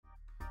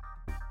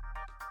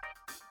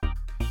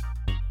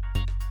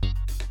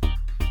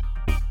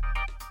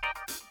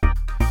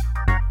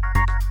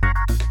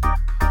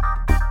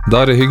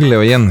Da det hyggelig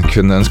å igjen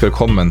kunne ønske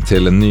velkommen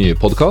til en ny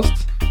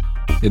podcast.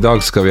 I dag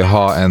skal vi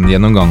ha en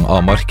gjennomgang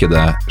av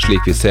markedet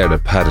slik vi ser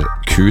det per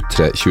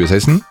Q3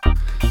 2016.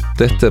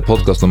 Dette er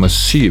podcast nummer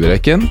 7 i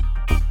rekken.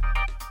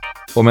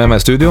 Og med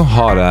meg i studio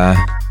har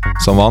jeg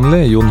som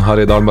vanlig Jon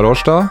Harry Dalmar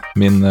Årstad,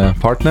 min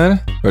partner.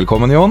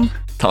 Velkommen, Jon.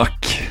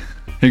 Takk.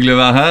 Hyggelig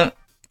å være her.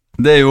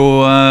 Det er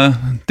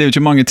jo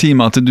ikke mange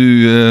timer til du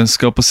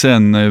skal på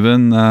scenen,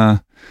 Øyvind,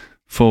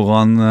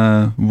 foran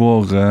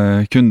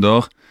våre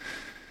kunder.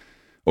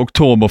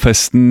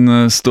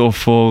 Oktoberfesten står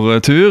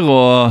for tur,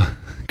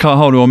 og hva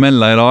har du å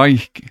melde i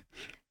dag?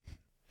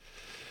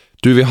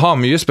 Du, vi har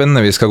mye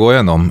spennende vi skal gå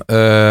gjennom.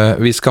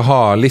 Vi skal ha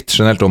litt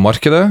generelt om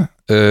markedet.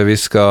 Vi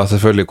skal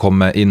selvfølgelig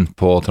komme inn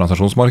på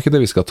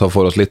transaksjonsmarkedet. Vi skal ta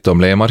for oss litt om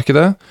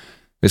leiemarkedet.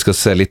 Vi skal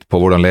se litt på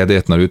hvordan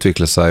ledigheten har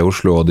utviklet seg i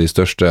Oslo og de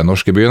største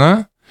norske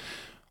byene.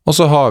 Og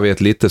så har vi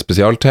et lite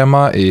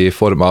spesialtema i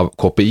form av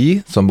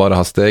KPI, som bare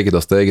har steget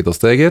og steget og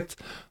steget.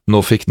 Nå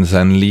fikk den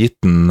seg en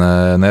liten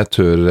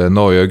nedtur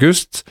nå i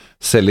august.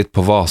 Se litt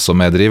på hva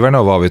som er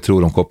driverne, og hva vi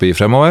tror om KPI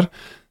fremover.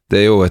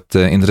 Det er jo et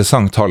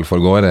interessant tall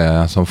for gårde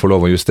som får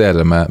lov å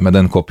justere med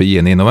den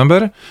KPI-en i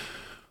november.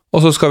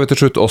 Og så skal vi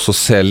til slutt også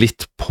se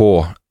litt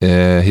på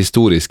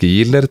historiske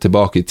yielder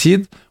tilbake i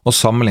tid, og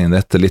sammenligne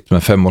dette litt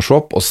med 5 års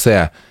swap, og se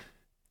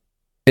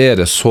er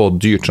det så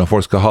dyrt som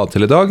folk skal ha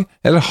til i dag,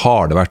 eller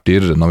har det vært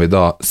dyrere når vi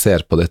da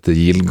ser på dette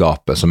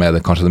yield-gapet, som er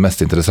kanskje det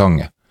mest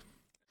interessante?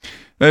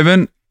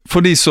 Øyvind,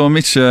 for de som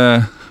ikke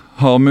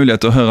har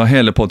mulighet til å høre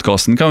hele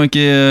podcasten, kan vi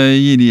ikke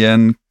gi de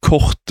en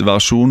kort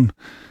versjon,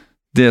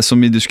 det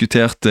som vi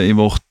diskuterte i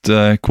vårt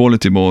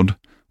quality board,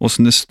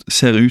 hvordan det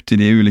ser ut i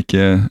de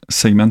ulike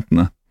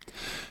segmentene?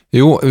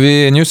 Jo,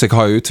 vi i Newsec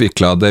har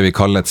utviklet det vi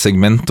kaller et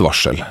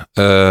segmentvarsel,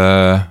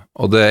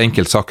 og det er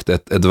enkelt sagt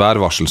et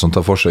værvarsel som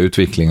tar for seg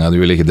utviklingen av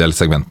de ulike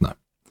delsegmentene.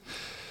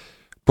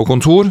 På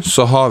kontor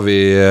så har vi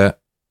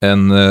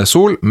en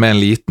sol med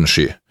en liten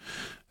sky.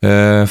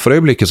 For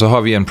øyeblikket så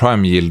har vi en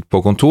prime yield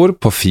på kontor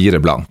på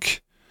 4 blank.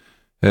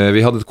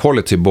 Vi hadde et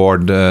quality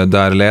board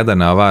der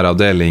lederne av hver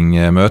avdeling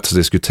møtes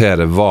og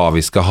diskuterer hva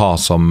vi skal ha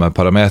som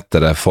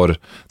parametere for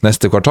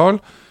neste kvartal,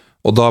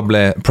 og da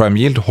ble prime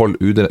yield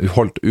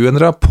holdt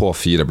uendret på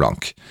 4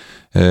 blank.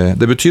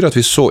 Det betyr at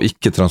vi så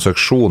ikke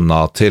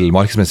transaksjoner til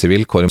markedsmessige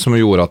vilkår som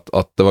gjorde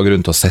at det var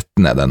grunn til å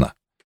sette ned denne.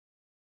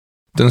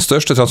 Den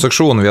største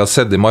transaksjonen vi har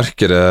sett i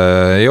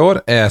markedet i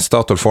år er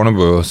Statoil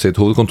Fornebu sitt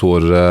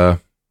hovedkontor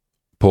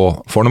på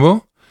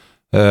Fornebu.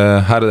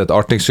 Her er det et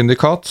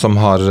Arctic-syndikat som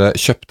har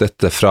kjøpt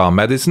dette fra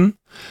Madison.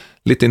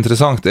 Litt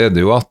interessant er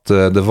det jo at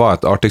det var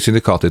et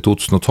Arctic-syndikat i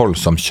 2012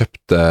 som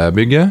kjøpte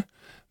bygget.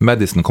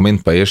 Madison kom inn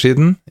på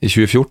eiersiden. I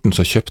 2014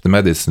 så kjøpte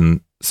Madison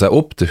seg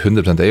opp til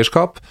 100%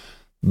 eierskap.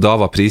 Da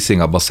var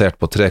prisingen basert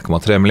på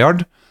 3,3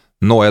 milliard.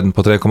 Nå er den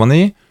på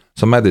 3,9,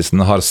 så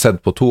Madison har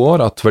sett på 2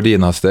 år at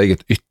verdien har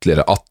steget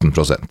ytterligere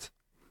 18%.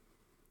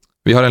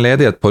 Vi har en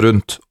ledighet på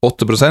rundt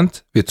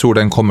 8%. Vi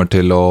tror den kommer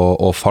til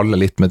å falle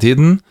litt med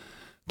tiden.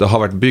 Det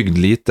har vært bygd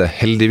lite,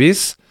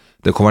 heldigvis.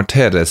 Det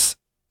konverteres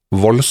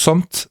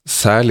voldsomt,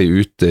 særlig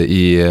ute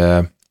i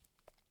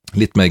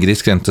litt mer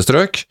grisgrendte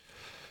strøk.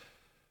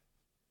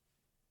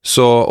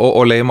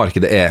 Og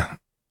leiemarkedet er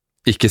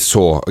ikke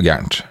så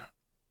gærent.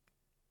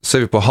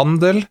 Ser vi på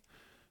handel,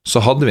 så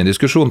hadde vi en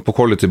diskusjon på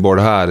quality board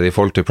her i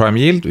forhold til prime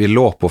yield. Vi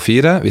lå på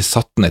 4, vi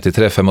satte ned til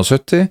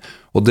 3,75,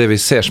 og det vi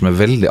ser som er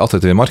veldig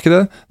attraktivt i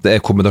markedet, det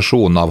er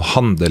kombinasjonen av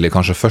handel i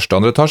kanskje første og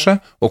andre etasje,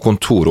 og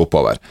kontor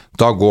oppover.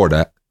 Da går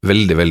det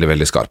veldig, veldig,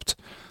 veldig skarpt.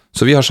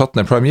 Så vi har satt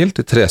ned prime yield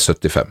til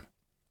 3,75.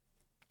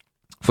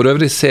 For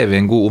øvrig ser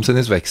vi en god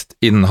omsetningsvekst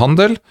innen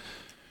handel,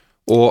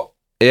 og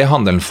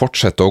e-handelen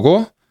fortsetter å gå.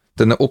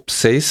 Den er opp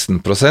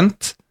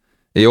 16%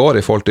 i år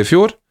i forhold til i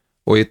fjor,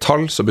 og i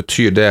tall så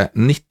betyr det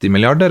 90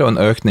 milliarder og en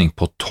økning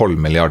på 12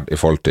 milliarder i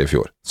forhold til i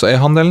fjor. Så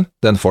e-handelen,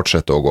 den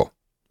fortsetter å gå.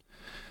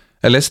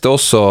 Jeg leste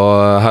også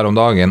her om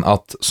dagen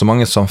at så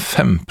mange som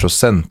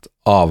 5%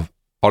 av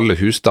alle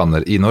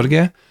husstander i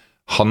Norge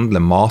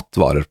handler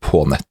matvarer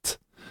på nett.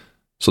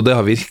 Så det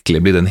har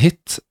virkelig blitt en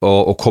hit,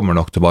 og kommer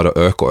nok til bare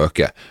å øke og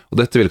øke. Og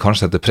dette vil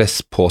kanskje sette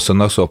press på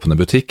søndagsåpne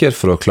butikker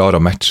for å klare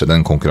å matche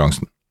den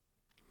konkurransen.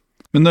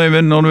 Men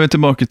Øyvind, når du er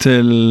tilbake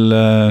til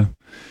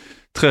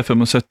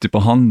 3,75 på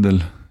handel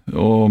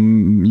og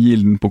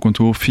yielden på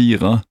kontor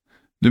 4,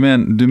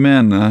 du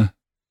mener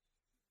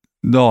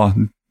da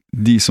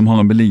de som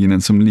har en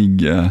beliggenhet som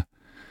ligger,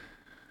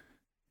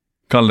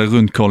 kall det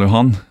rundt Karl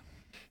Johan?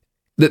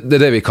 Det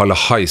er det vi kaller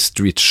high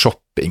street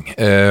shopping,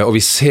 og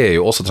vi ser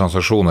jo også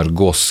transaksjoner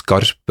gå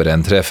skarpere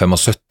enn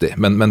 3,75,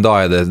 men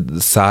da er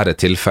det sære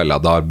tilfeller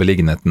der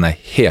beliggenheten er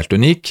helt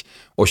unik,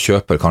 og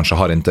kjøper kanskje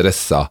har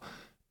interesser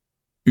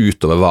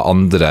utover hva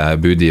andre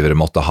budgivere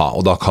måtte ha,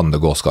 og da kan det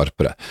gå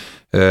skarpere.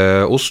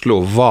 Oslo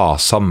var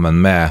sammen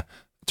med,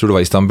 jeg tror det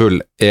var Istanbul,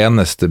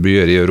 eneste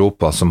byer i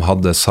Europa som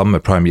hadde samme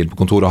prime yield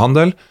på kontor og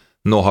handel.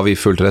 Nå har vi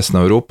fulgt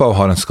resten av Europa og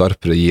har en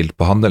skarpere yield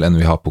på handel enn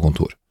vi har på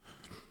kontor.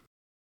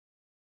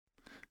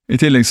 I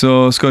tillegg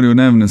så skal det jo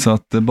nevnes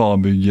at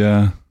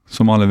Barbygget,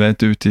 som alle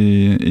vet, er ute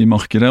i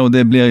markedet, og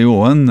det blir jo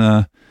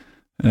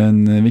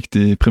en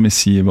viktig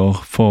premissgiver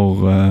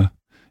for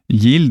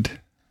yield.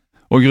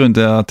 Og grunnen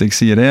til at jeg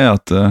sier det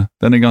at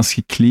den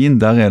ganske clean,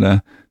 der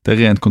det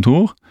er rent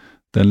kontor,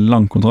 det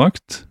lang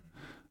kontrakt,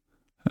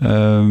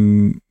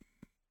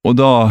 og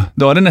da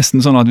det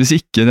nesten sånn at hvis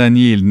ikke den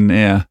yielden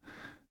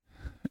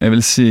jeg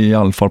vil si i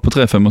alle fall på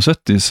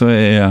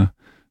 3,75,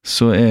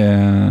 så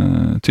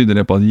tyder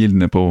det på at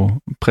yielden på å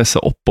presse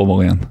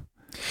oppover igjen.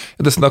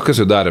 Det snakkes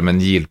jo der om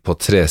en yield på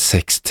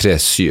 3,6,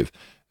 3,7.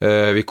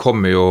 Vi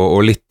kommer jo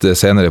og litt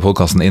senere i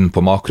podcasten inn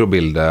på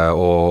makrobildet,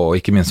 og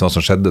ikke minst hva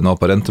som skjedde nå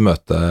på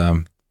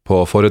rentemøtet på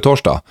forrige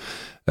torsdag.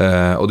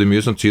 Og det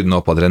mye som tyder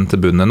nå på at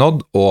rentebunnen nådd,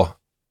 og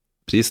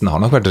prisen har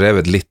nok vært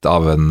drevet litt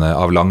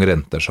av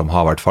langrenter som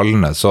har vært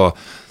fallende, så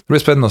det blir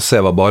spennende å se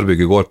hva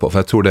barebygget går på,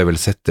 for jeg tror det vil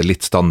sette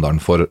litt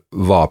standarden for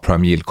hva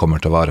prime yield kommer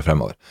til å være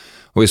fremover.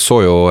 Og vi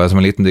så jo som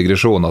en liten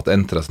digresjon at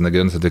Entra sine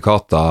grønne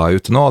sertifikater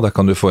ute nå, der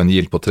kan du få en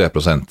yield på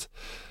 3%.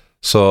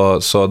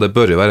 Så det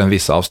bør jo være en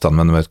viss avstand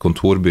mellom et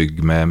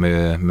kontorbygg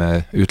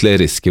med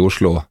utleierisk i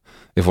Oslo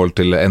i forhold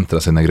til Entra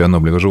sine grønne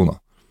obligasjoner.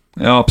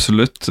 Ja,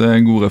 absolutt. Det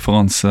en god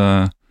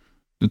referanse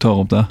du tar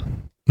opp der.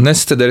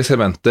 Neste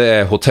delsegment,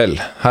 det hotell.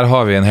 Her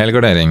har vi en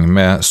helgardering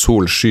med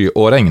sol, sky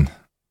og regn.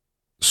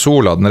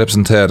 Sola den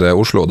representerer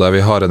Oslo, der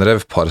vi har en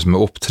revpar som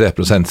opp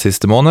 3%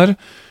 siste måneder,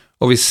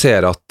 og vi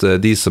ser at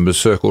de som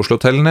besøker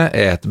Oslo-hotellene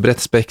et bredt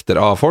spekter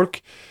av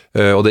folk,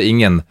 og det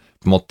ingen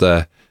på en måte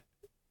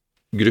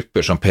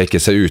grupper som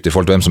peker seg ut i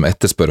forhold til hvem som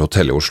etterspør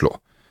hotell i Oslo.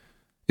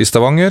 I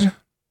Stavanger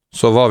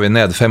så var vi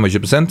ned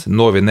 25%,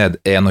 nå er vi ned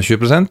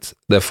 21%.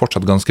 Det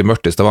fortsatt ganske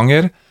mørkt i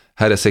Stavanger.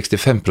 Her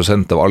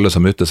 65% av alle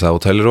som benytter seg av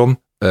hotellrom,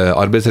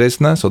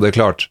 arbeidsreisende, så det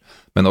klart,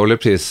 med en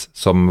oljepris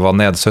som var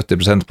ned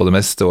 70% på det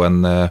meste, og en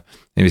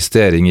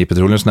investering i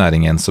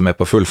petroleumsnæringen som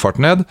på full fart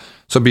ned,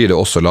 så blir det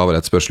også lavere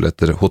etterspørsel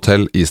etter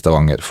hotell i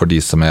Stavanger for de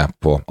som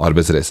på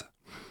arbeidsreise.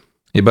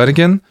 I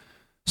Bergen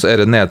så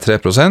det ned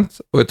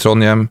 3%, og i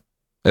Trondheim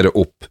det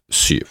opp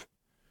 7%.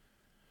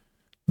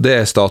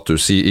 Det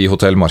status i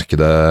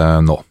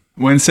hotellmarkedet nå.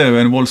 Og en ser jo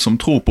en voldsom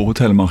tro på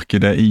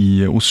hotellmarkedet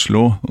i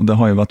Oslo, og det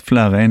har jo vært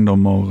flere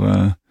eiendommer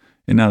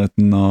i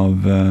nærheten av,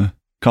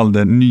 kall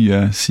det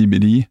nye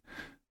CBD,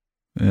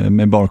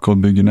 med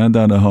Barcode-byggene,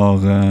 der det har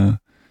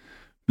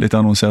blitt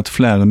annonsert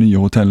flere nye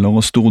hoteller,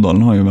 og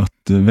Stordalen har jo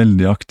vært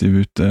veldig aktiv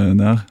ute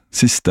der.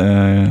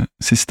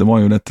 Siste var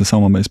jo dette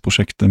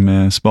samarbeidsprosjektet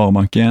med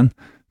Sparebank1,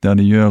 der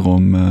de gjør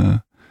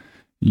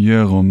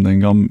om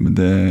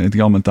et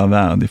gammelt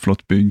ærverdig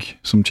flott bygg,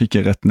 som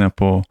kikker rett ned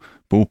på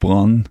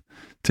Operaen,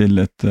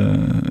 til et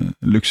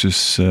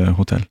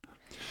luksushotell.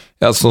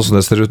 Ja, sånn som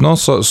det ser ut nå,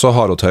 så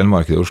har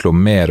hotellmarkedet i Oslo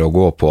mer å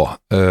gå på.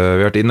 Vi har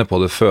vært inne på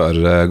det før.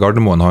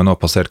 Gardermoen har jo nå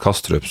passert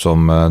Kastrup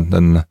som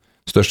den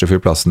største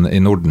flyplassen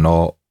i Norden,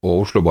 og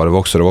Oslo bare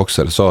vokser og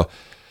vokser. Så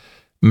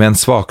med en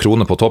svak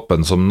krone på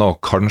toppen, som nå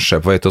kanskje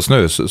på vei til å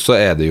snu, så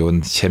det jo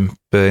en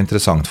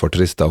kjempeinteressant for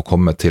turister å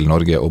komme til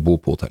Norge og bo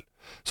på hotell.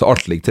 Så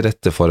alt ligger til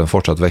rette for en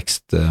fortsatt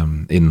vekst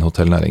innen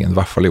hotellnæringen, i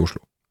hvert fall i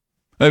Oslo.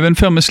 Øyvind,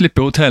 før vi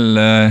slipper hotell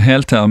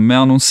helt her, vi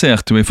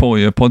annonserte jo i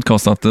forrige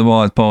podcast at det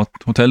var et par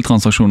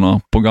hotelltransaksjoner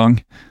på gang.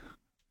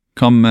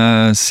 Kan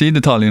vi si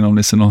detaljene om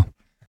disse nå?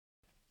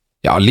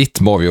 Ja,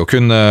 litt må vi jo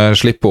kunne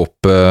slippe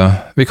opp.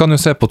 Vi kan jo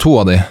se på to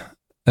av de.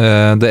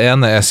 Det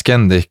ene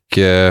Scandic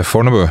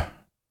Fornebu.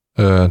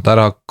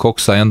 Der har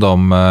Cox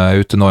Eiendom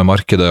ute nå i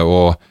markedet,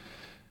 og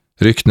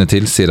ryktene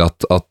tilsier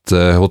at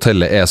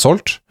hotellet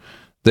solgt.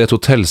 Det et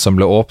hotell som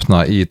ble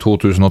åpnet i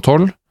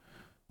 2012,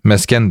 med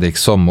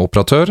Scandic som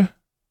operatør.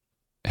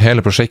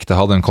 Hele prosjektet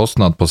hadde en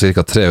kostnad på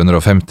ca.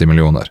 350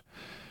 millioner.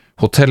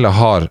 Hotellet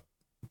har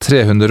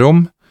 300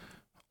 rom,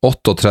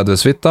 38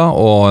 suiter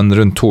og en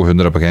rundt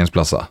 200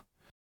 parkeringsplasser.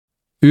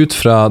 Ut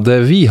fra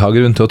det vi har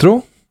grunn til å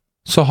tro,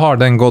 så har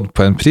den gått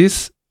på en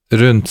pris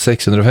rundt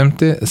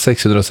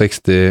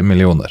 650-660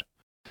 millioner.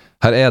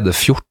 Her det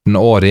 14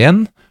 år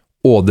igjen,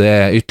 og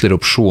det ytterligere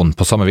opsjon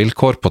på samme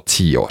vilkår på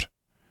 10 år.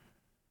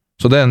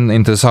 Så det en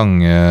interessant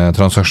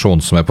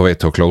transaksjon som på vei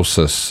til å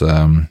closes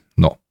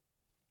nå.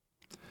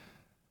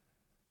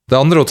 Det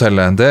andre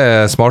hotellet,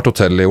 det Smart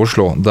Hotel i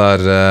Oslo, der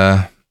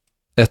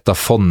et av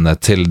fondene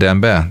til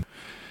DNB.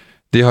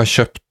 De har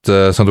kjøpt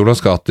St.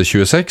 Olavs gate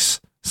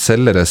 26,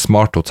 selger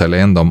Smart Hotel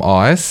Eiendom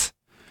AS.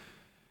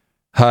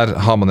 Her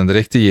har man en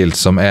direkte yield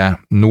som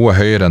noe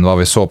høyere enn hva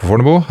vi så på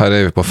Fornebu. Her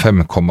vi på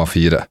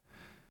 5,4.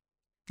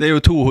 Det jo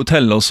to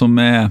hoteller som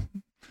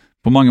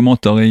på mange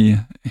måter i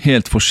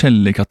helt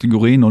forskjellig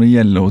kategori når det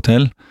gjelder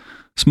hotell.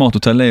 Smart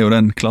Hotel jo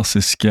den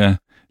klassiske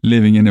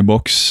living in a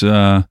box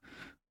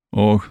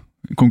og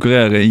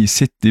konkurrerer i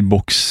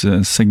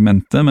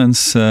citybox-segmentet,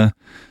 mens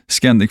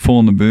Scandic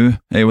Fornebu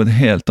jo et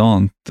helt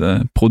annet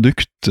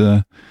produkt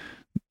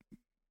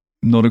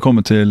når det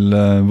kommer til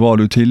hva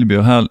du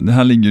tilbyr.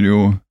 Her ligger det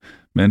jo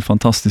med en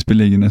fantastisk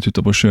beliggenhet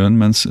ute på sjøen,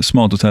 mens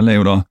Smart Hotel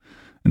jo da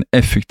en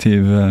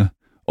effektiv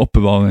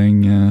oppbevaring.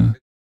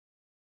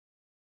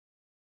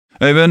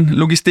 Øyvind,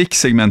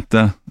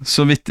 logistikksegmentet,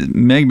 så vidt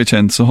meg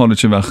bekjent så har det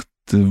ikke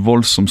vært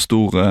voldsomt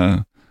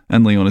store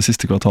endringer det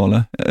siste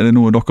kvartalet. Det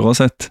noe dere har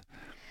sett?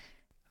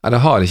 Det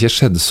har ikke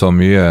skjedd så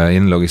mye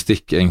innen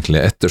logistikk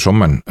egentlig etter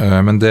sommeren,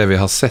 men det vi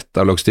har sett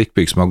av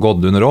logistikkbygg som har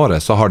gått under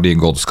året, så har de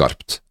gått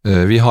skarpt.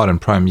 Vi har en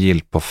prime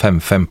yield på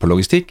 5,5 på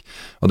logistikk,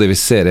 og det vi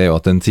ser jo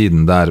at den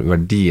tiden der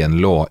verdien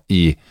lå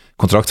i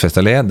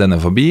kontraktfestet le, den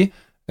forbi.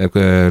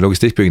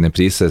 Logistikkbyggene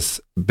prises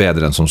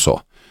bedre enn som så.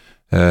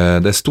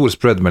 Det stor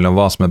spread mellom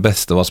hva som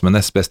best og hva som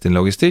nest best innen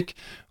logistikk,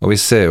 og vi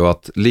ser jo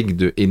at ligger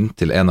du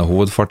inntil en av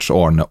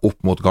hovedfartsårene opp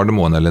mot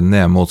Gardermoen eller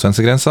ned mot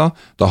svenskegrensa,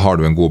 da har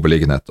du en god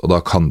beliggenhet, og da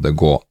kan det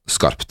gå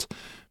skarpt.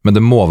 Men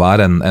det må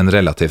være en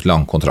relativt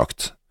lang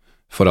kontrakt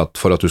for at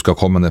du skal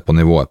komme ned på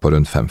nivået på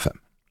rundt 5,5.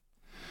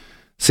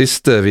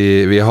 Siste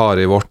vi har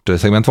i vårt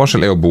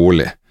segmentvarsel jo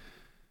bolig.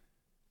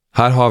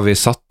 Her har vi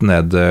satt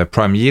ned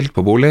prime yield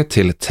på bolig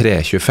til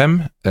 3,25.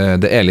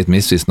 Det litt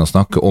misvisende å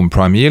snakke om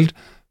prime yield,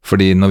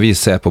 fordi når vi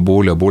ser på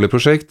bolig og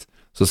boligprosjekt,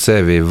 så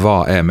ser vi hva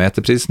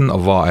meterprisen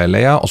og hva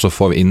leia, og så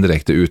får vi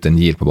indirekte ut en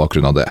yield på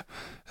bakgrunn av det.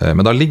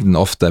 Men da ligger den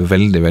ofte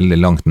veldig, veldig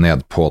langt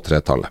ned på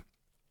 3-tallet.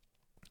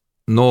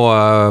 Nå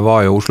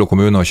var jo Oslo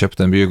kommune og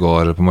kjøpte en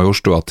bygård på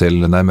Majorstua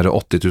til nærmere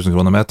 80 000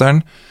 kroner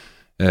meteren.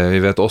 Vi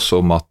vet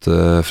også om at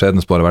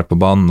Fredensborg har vært på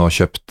banen og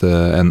kjøpt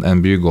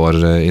en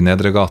bygård i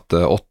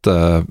Nedregate 8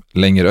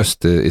 lenger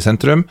øst i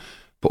sentrum,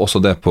 også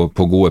det på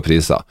gode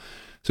priser.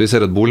 Så vi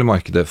ser at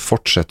boligmarkedet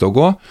fortsetter å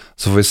gå,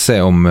 så får vi se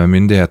om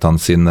myndighetene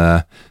sine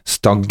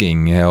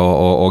stagging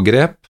og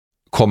grep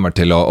kommer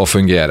til å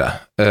fungere.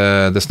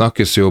 Det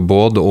snakkes jo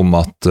både om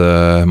at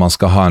man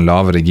skal ha en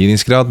lavere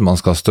giringsgrad, man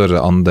skal ha større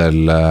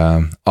andel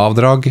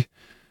avdrag.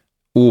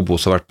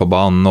 Obos har vært på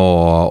banen nå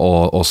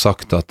og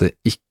sagt at det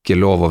ikke er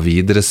lov å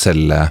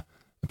videreselge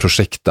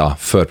prosjekter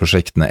før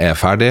prosjektene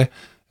ferdig.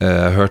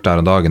 Jeg hørte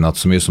her om dagen at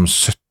så mye som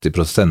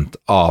 70%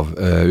 av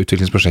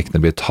utviklingsprosjektene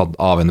blir tatt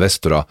av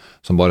investorer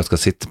som bare skal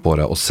sitte på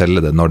det og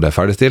selge det når det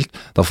ferdigstilt.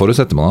 Da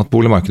forutsetter man at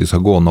boligmarkedet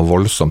skal gå noe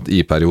voldsomt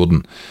i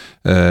perioden.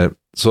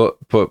 Så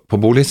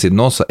på boligsiden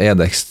nå så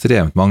det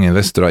ekstremt mange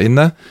investorer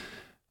inne,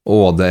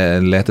 og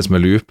det letes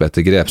med lupe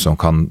etter grep som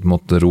kan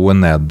måtte roe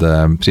ned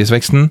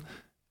prisveksten.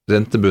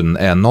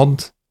 Rentebunnen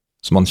nådd,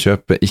 så man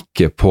kjøper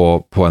ikke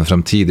på en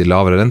fremtidig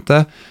lavere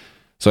rente.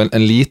 Så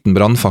en liten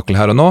brannfakkel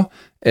her og nå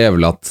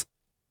vel at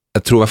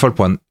jeg tror i hvert fall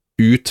på en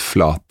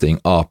utflating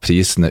av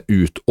prisene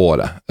ut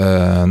året.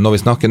 Når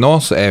vi snakker nå,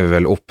 så vi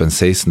vel opp en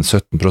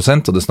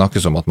 16-17%, og det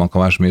snakkes om at man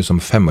kan være så mye som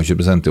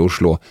 25% i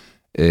Oslo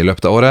i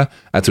løpet av året.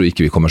 Jeg tror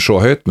ikke vi kommer så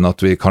høyt, men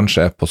at vi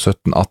kanskje på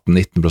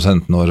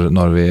 17-18-19%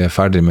 når vi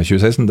ferdig med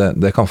 2016,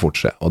 det kan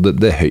fort skje, og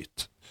det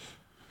høyt.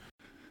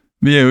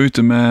 Vi jo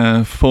ute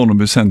med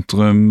Fornebu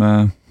sentrum,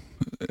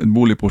 et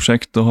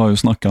boligprosjekt, og har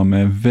jo snakket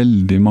med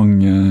veldig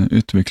mange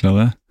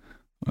utviklere,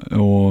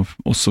 og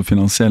også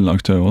finansielle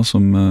aktører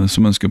som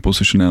ønsker å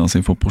posisjonere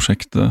seg for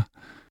prosjektet.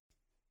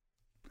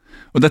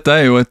 Og dette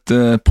jo et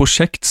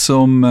prosjekt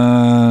som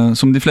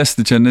de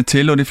fleste kjenner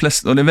til, og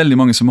det veldig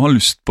mange som har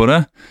lyst på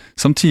det.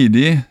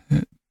 Samtidig,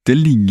 det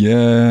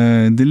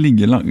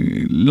ligger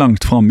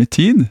langt frem i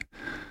tid.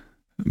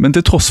 Men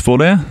til tross for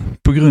det,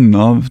 på grunn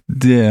av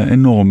det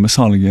enorme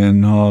salget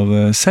en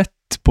har sett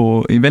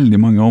i veldig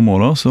mange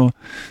områder,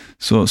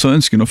 så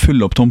ønsker en å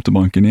fylle opp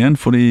tomtebanken igjen,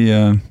 fordi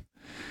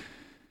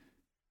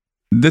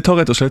det tar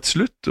rett og slett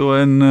slutt, og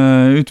en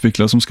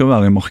utvikler som skal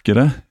være i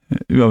markedet,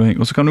 uavhengig.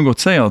 Og så kan du godt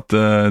si at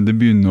det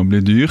begynner å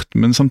bli dyrt,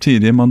 men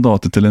samtidig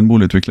mandatet til en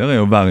boligutvikler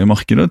å være i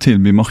markedet og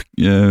tilby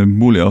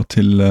boliger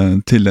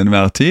til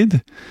enhver tid.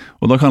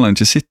 Og da kan han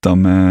ikke sitte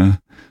med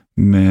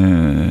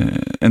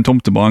en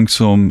tomtebank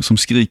som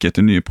skriker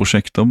etter nye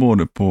prosjekter,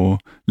 både på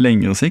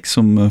lengre sikt,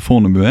 som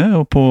Fornebu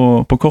og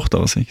på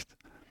kortere sikt.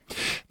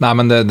 Nei,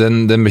 men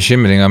den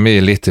bekymringen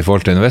min litt i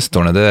forhold til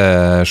investorene,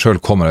 det selv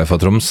kommer jeg fra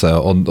Tromsø,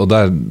 og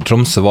der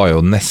Tromsø var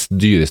jo nest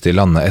dyrest i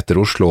landet etter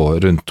Oslo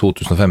rundt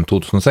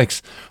 2005-2006,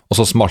 og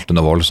så smalt det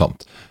noe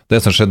voldsomt. Det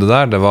som skjedde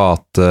der, det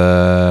var at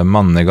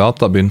mannen i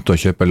gata begynte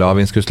å kjøpe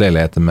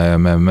lavinnskuddsleiligheter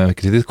med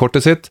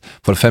kredittkortet sitt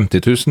for 50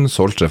 000,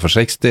 solgte det for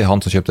 60, han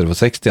som kjøpte det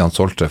for 60, han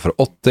solgte det for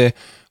 80,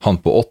 han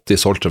på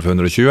 80 solgte det for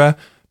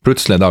 120,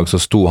 plutselig en dag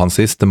så sto han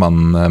siste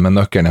mann med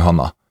nøkkelen i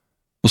handa.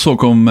 Og så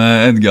kom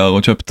Edgar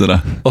og kjøpte det.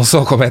 Og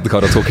så kom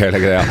Edgar og tok hele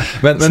greia.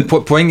 Men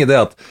poenget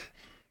at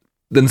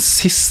den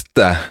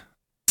siste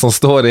som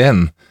står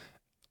igjen,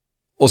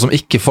 og som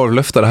ikke får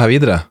løftet det her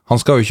videre, han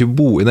skal jo ikke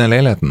bo i den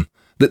leiligheten.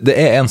 Det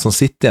en som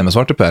sitter igjen med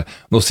svarteper.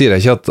 Nå sier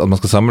jeg ikke at man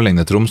skal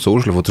sammenligne Tromsø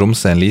og Oslo, for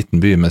Tromsø en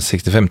liten by med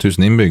 65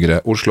 000 innbyggere,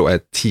 Oslo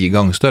 10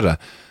 ganger større.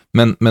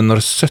 Men når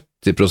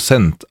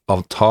 70%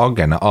 av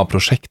tagerne av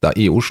prosjekter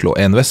i Oslo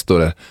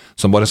investorer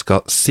som bare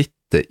skal sitte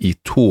i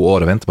 2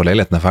 år og vente på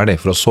leiligheten ferdig,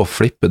 for å så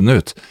flippe den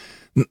ut.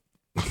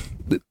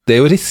 Det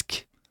jo risk.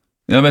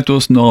 Jeg vet du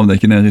hvordan du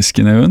avdekker den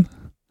risken, Øyvind?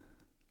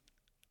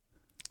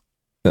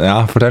 Ja,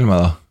 fortell meg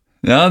da.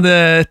 Ja, det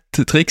et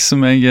triks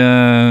som jeg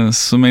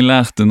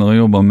lærte når jeg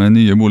jobbet med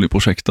nye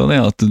boligprosjekter, det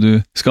at du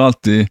skal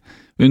alltid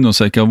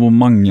undersøke hvor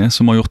mange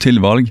som har gjort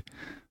tilvalg.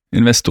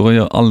 Investorer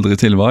gjør aldri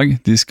tilvalg,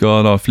 de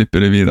skal da flippe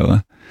det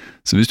videre.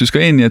 Så hvis du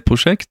skal inn i et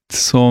prosjekt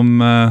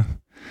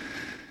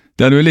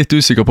der du litt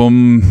usikker på om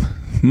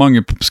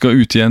mange skal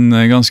ut igjen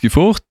ganske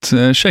fort,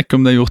 sjekk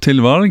om de har gjort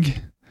tilvalg,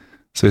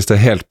 Så hvis det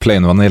er helt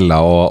plain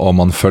vanilla, og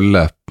man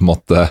følger på en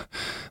måte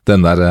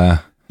den der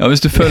Ja,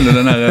 hvis du følger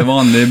den der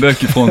vanlige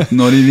bøkefronten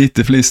og de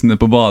hvite flisene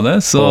på badet,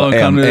 så og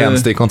kan du... en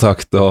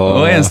stikkontakt,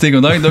 Og en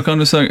stikkontakt, da kan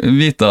du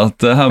vite at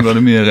her blir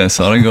det mye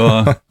race av deg,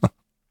 og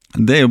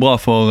det er jo bra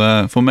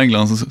for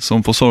megleren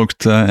som får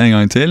solgt en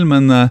gang til,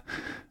 men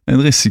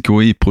en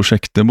risiko i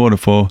prosjektet, både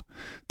for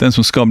den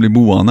som skal bli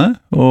boende,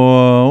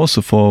 og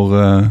også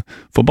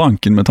for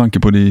banken, med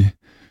tanke på de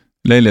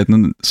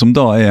leilighetene som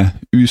da er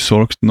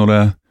usolgt når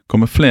det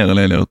kommer flere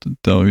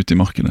leiligheter ut i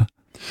markedet.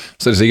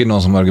 Så er det sikkert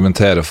noen som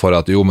argumenterer for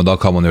at jo, men da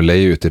kan man jo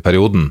leie ut i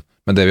perioden,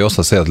 men det vi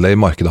også ser at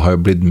leiemarkedet har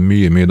jo blitt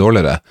mye, mye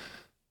dårligere.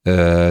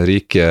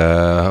 Rike,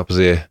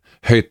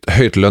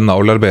 høyt lønna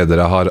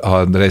oljearbeidere har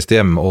reist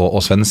hjem,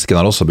 og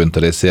svenskene har også begynt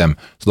å reise hjem,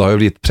 så det har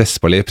jo blitt press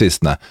på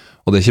leieprisene,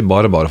 og det er ikke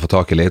bare å få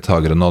tak i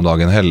leietagere nå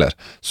dagen heller.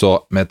 Så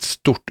med et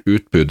stort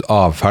utbud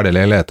av ferdige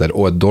leiligheter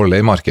og et dårlig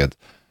leiemarked,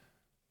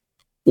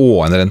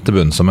 og en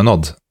rentebunn som er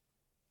nådd,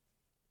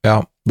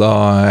 ja, da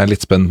er jeg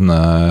litt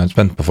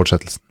spent på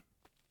fortsettelsen.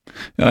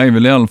 Ja, jeg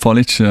vil i alle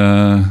fall ikke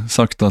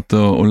sagt at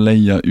å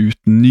leie ut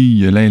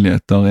nye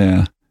leiligheter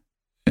er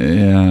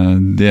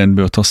det en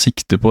bør ta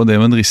sikte på. Det er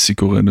jo en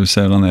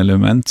risikoreduserende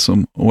element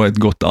og et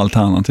godt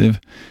alternativ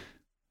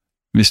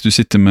hvis du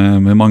sitter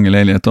med mange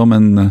leiligheter,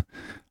 men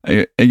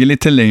jeg er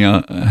litt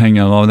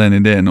tilhenger av den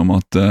ideen om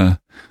at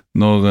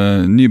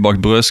når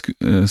nybakt brød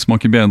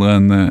smaker bedre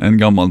enn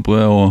gammelt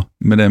brød, og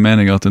med det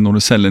mener jeg at når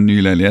du selger en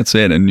ny leilighet,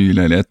 så er det en ny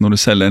leilighet. Når du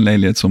selger en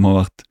leilighet som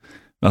har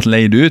vært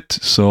leid ut,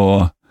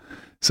 så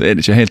er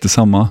det ikke helt det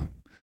samme.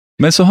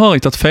 Men så har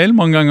jeg tatt feil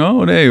mange ganger,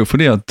 og det er jo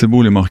fordi at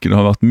boligmarkedet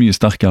har vært mye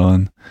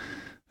sterkere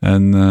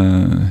enn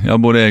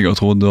både jeg har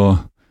trodd,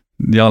 og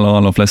de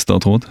aller fleste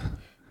har trodd.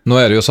 Nå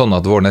er det jo sånn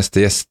at vår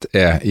neste gjest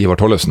er Ivar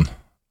Tollefsen.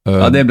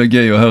 Ja, det blir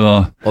gøy å høre.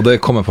 Og det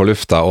kommer på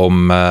lufta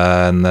om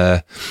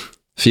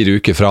 4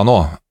 uker fra nå,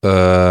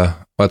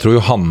 og jeg tror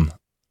jo han,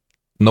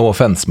 no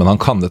offense, men han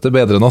kan dette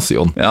bedre enn oss,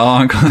 Jon. Ja,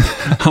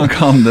 han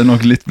kan det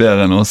nok litt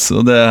bedre enn oss,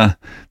 og det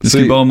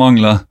skulle bare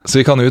mangle.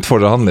 Så vi kan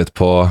utfordre han litt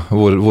på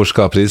hvor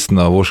skal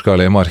prisene, og hvor skal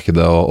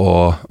leiemarkedet,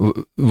 og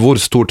hvor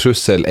stor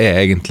trussel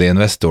er egentlig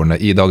investorene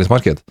i dagens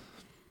marked?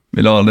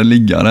 Vi lar det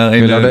ligge der.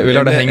 Vi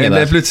lar det henge der.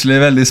 Det er plutselig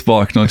veldig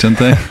spak nå,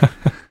 kjente jeg.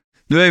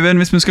 Du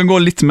Øyvind, hvis vi skal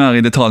gå litt mer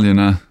i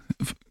detaljene,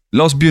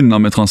 la oss begynne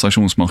med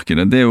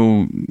transaksjonsmarkedet. Det er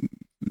jo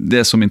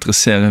det som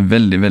interesserer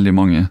veldig, veldig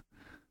mange.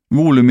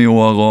 Volum i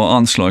år og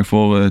anslag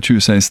for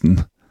 2016.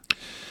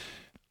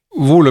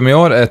 Volum i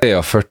år er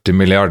 43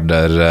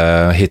 milliarder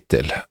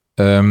hittil.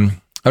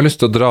 Jeg har lyst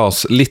til å dra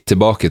oss litt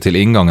tilbake til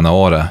inngangen av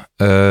året.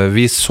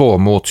 Vi så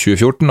mot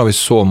 2014 og vi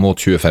så mot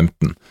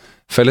 2015.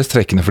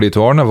 Fellestrekkene for de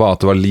 2 årene var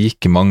at det var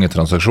like mange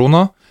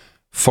transaksjoner.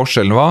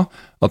 Forskjellen var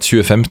at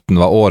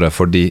 2015 var året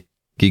for de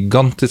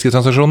gigantiske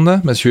transaksjonene,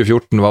 mens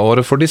 2014 var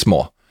året for de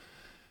små.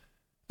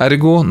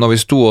 Ergo, når vi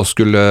sto og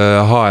skulle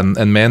ha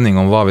en mening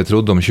om hva vi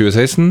trodde om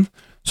 2016,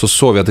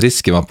 så vi at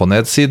risken var på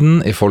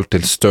nedsiden i forhold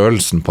til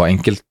størrelsen på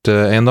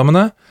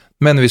enkelteiendommene,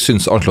 men vi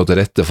synes alt lå til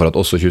rette for at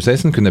også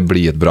 2016 kunne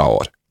bli et bra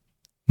år.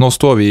 Nå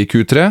står vi i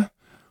Q3,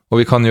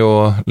 og vi kan jo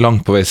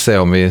langt på vei se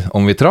om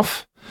vi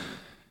traff.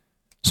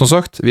 Som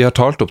sagt, vi har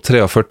talt opp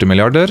 43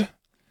 milliarder.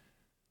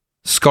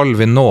 Skal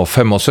vi nå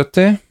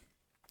 75,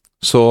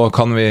 så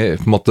kan vi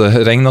på en måte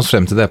regne oss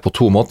frem til det på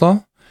 2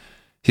 måter.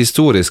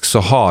 Historisk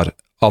så har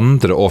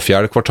andre og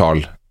fjerde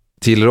kvartal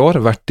tidligere år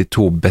vært de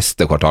 2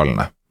 beste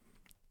kvartalene.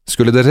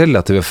 Skulle det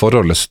relative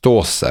forholdet stå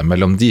seg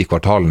mellom de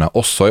kvartalene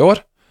også i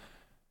år,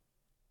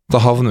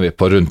 da havner vi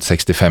på rundt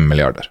 65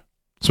 milliarder,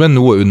 som er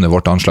noe under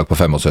vårt anslag på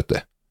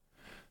 75.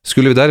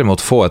 Skulle vi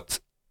derimot få et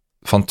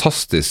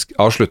fantastisk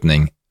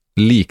avslutning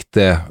lik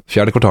det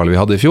fjerde kvartalet vi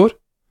hadde i fjor,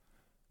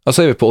 da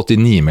er vi på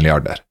 89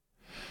 milliarder.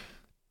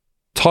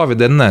 Tar vi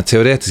denne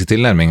teoretiske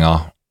tilnærminga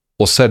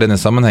og ser den i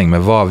sammenheng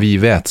med hva vi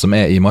vet som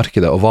er i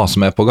markedet og hva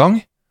som er på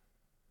gang,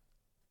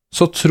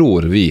 så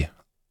tror vi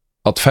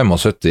at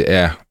 75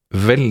 er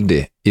veldig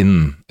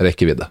innen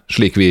rekkevidde,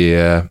 slik vi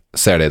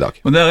ser det i dag.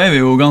 Og der er vi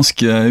jo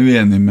ganske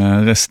uenige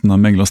med resten av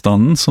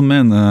meglerstanden, som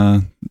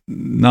mener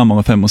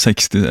nærmere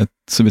 65,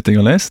 så vidt jeg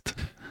har lest.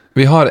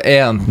 Vi har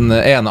en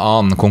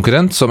annen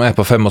konkurrent som er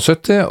på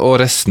 75, og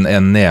resten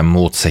er ned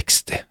mot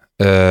 60.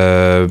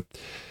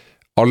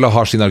 Alle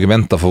har sine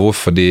argumenter for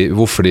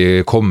hvorfor de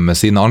kommer med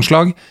sine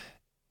anslag.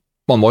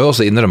 Man må jo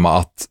også innrømme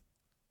at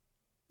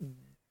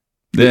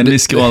det er en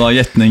viss grad av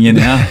gjetning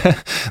inni her.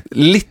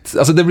 Litt,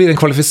 altså det blir en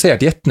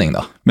kvalifisert gjetning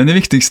da. Men det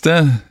viktigste,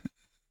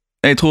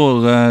 jeg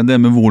tror det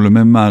med volum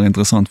er mer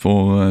interessant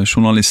for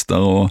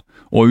journalister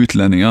og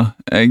utlendinger.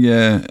 Jeg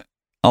har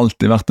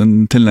alltid vært en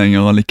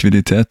tilhenger av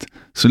likviditet.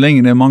 Så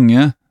lenge det er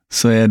mange,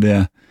 så er det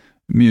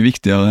mye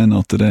viktigere enn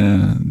at det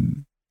er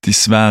de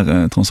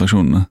svære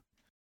transaksjonene.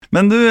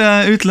 Men du,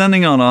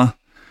 utlendinger da,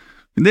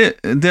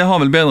 det har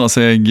vel bedret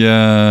seg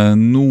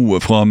noe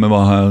fra vi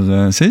var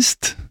her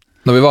sist?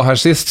 Når vi var her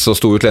sist, så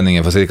sto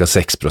utlendingen for ca.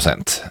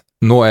 6%.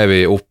 Nå er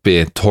vi oppe i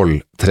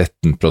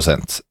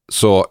 12-13%.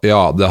 Så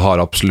ja, det har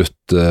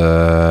absolutt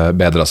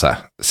bedret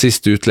seg.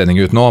 Siste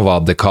utlending ut nå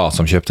var DK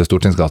som kjøpte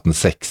Stortingsgaten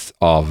 6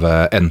 av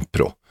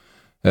Enpro.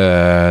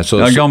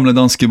 Gamle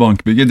danske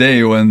bankbygget, det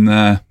jo en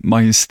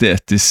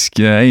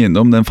majestetisk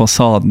eiendom, den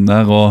fasaden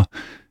der, og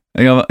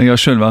jeg har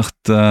selv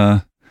vært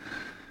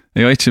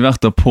jeg har ikke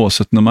vært der på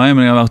 17. mai,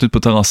 men jeg har vært ute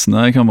på terrassen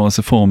der. Jeg kan bare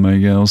se for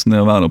meg hvordan det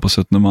å være der på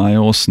 17. mai,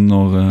 og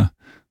hvordan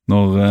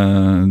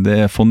når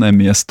det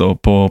fornemme gjester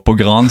på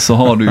Gran, så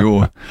har du jo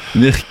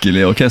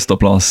virkelig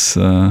orkesterplass.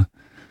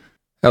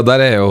 Ja, det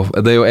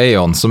er jo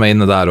Aeon som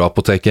inne der, og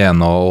Apotek 1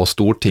 og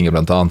Stortinget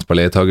blant annet på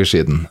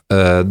leietakkersiden.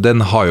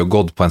 Den har jo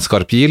gått på en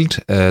skarp yield.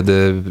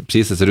 Det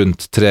prises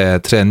rundt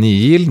 3,9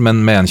 yield,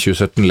 men med en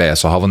 2017-leie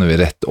så havner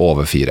vi rett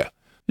over 4.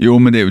 Jo,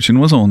 men det er jo ikke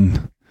noe sånn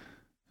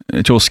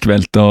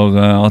kioskvelter,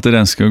 at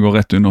den skal gå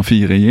rett under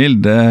 4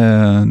 yield.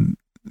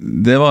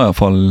 Det var i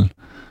hvert fall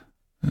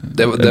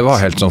det var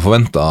helt som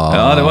forventet.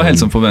 Ja, det var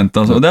helt som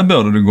forventet, og der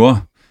bør det gå.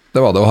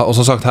 Det var det, og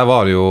som sagt, her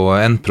var det jo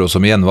Enpro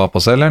som igjen var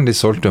på selgeren. De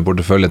solgte en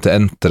portefølje til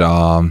Entra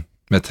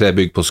med 3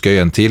 bygg på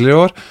Skøyen tidligere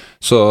i år,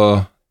 så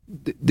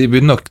de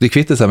begynner nok, de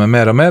kvitter seg med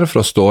mer og mer for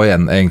å stå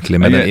igjen egentlig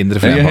med den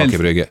indre frem bak i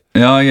brygget.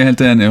 Ja, jeg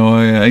helt enig,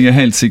 og jeg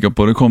helt sikker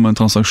på det kommer en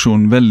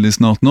transaksjon veldig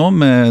snart nå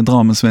med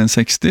Drammensveien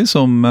 60,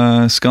 som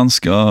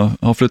Skanska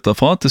har flyttet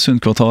fra til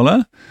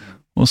Sundkvartalet,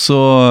 og så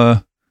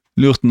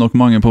lurte nok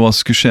mange på hva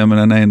som skulle skje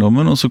med den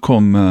eiendommen, og så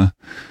kom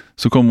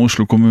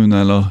Oslo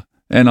kommune, eller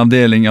en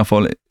avdeling i hvert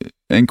fall,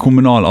 en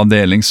kommunal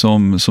avdeling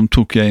som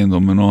tok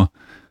eiendommen, og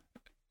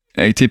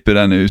jeg tipper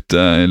den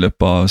ute i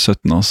løpet av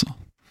 17, altså.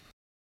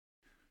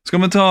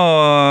 Skal vi ta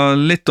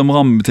litt om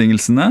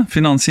rammebetingelsene?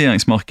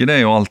 Finansieringsmarkedet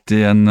jo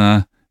alltid en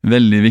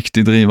veldig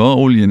viktig driver,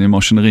 oljen i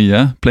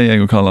maskineriet, pleier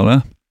jeg å kalle det.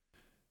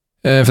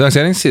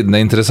 Finansieringssiden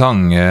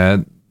interessant.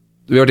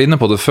 Vi har vært inne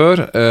på det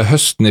før.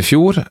 Høsten i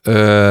fjor,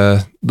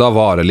 da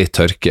var det litt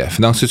tørke.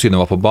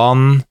 Finanstilsynet var på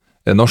banen,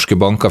 norske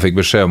banker fikk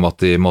beskjed om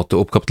at de måtte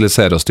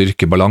oppkapitalisere og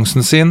styrke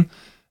balansen sin,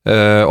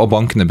 og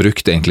bankene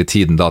brukte egentlig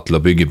tiden da til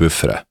å bygge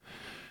buffere.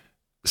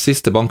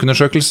 Siste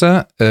bankundersøkelse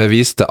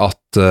viste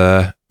at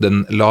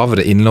den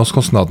lavere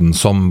innlånskostnaden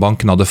som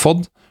banken hadde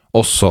fått,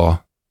 også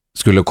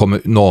skulle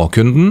nå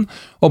kunden,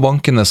 og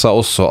bankene sa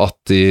også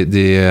at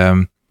de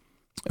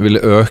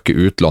ville øke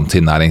utlån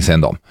til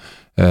næringseiendom.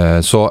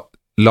 Så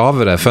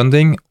lavere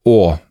funding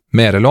og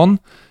mer lån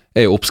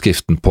jo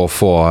oppskriften på å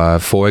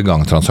få i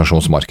gang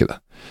transaksjonsmarkedet.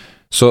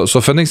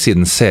 Så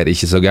fundingssiden ser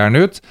ikke så gæren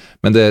ut,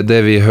 men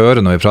det vi hører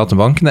når vi prater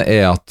med bankene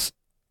at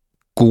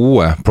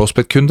gode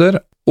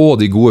prospect-kunder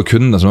og de gode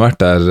kundene som har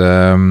vært der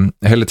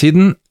hele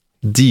tiden,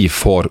 de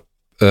får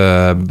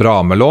bra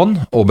med lån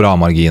og bra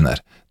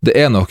marginer. Det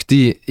nok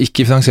de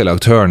ikke-finansielle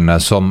aktørene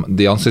som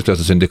de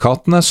ansiktsløse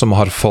syndikatene som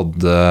har fått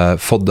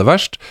det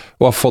verst,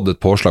 og har fått et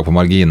påslag på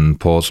marginen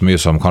på så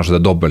mye som kanskje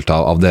det dobbelte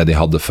av det de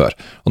hadde før.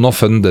 Og nå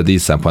funder de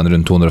seg på en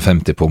rundt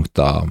 250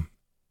 punkter.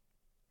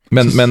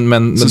 Men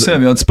så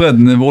ser vi at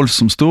spredden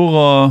voldsomt stor,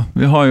 og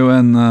vi har jo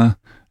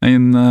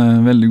en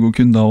veldig god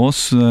kunde av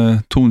oss,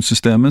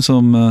 Tonsystemet,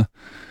 som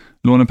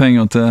låner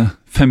penger til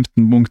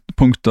 15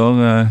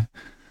 punkter,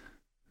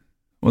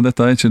 og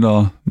dette ikke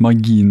da,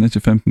 marginen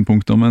ikke 15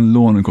 punkter, men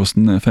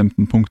lånekosten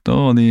 15 punkter,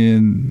 og de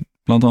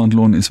blant annet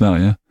låner i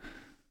Sverige.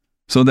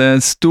 Så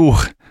det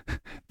stor,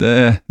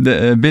 det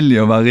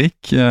billig å være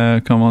rik,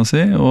 kan man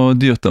si,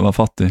 og dyrt å være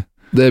fattig.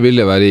 Det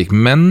billig å være rik,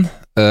 men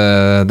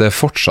det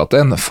fortsatt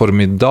en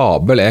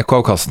formidabel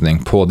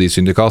EK-avkastning på de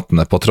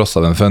syndikatene, på tross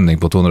av en funding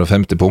på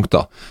 250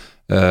 punkter.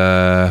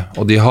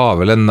 Og de har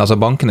vel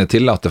bankene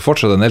tillater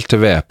fortsatt en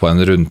LTV på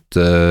en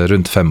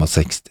rundt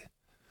 65.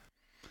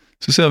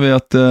 Så ser vi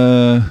at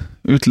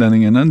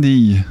utlendingene,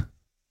 de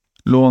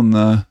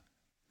låner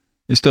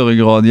i større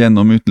grad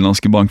gjennom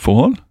utenlandske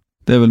bankforhold.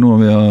 Det vel noe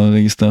vi har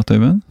registrert,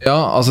 Øyvind?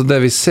 Ja, det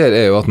vi ser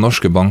jo at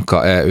norske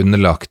banker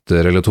underlagt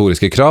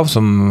regulatoriske krav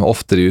som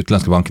ofte de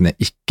utenlandske bankene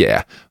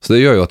ikke Så det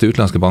gjør jo at de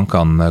utenlandske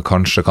bankene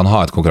kanskje kan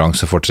ha et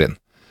konkurransefortrinn.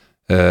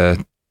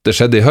 Det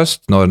skjedde i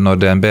høst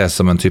når DNB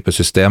som en type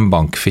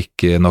systembank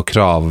fikk noen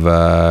krav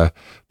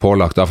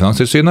pålagt av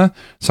Finanstilsynet,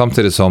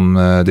 samtidig som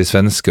de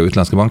svenske og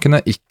utenlandske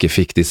bankene ikke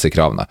fikk disse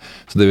kravene.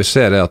 Så det vi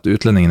ser at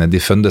utlendingene de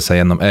funder seg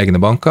gjennom egne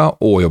banker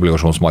og i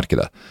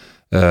obligasjonsmarkedet.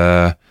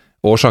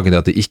 Årsaken til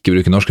at de ikke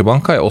bruker norske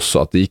banker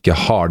også at de ikke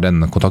har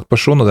den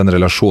kontaktpersonen og den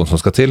relasjonen som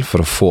skal til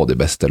for å få de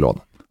beste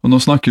lånene. Og nå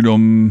snakker du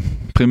om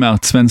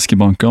primært svenske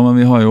banker, men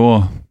vi har jo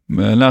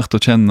lært å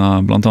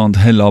kjenne blant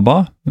annet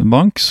Hellaba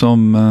bank,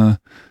 som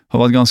har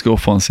vært ganske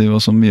offensiv,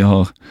 og som vi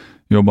har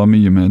jobbet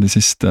mye med de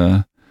siste,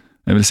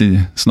 jeg vil si,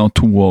 snart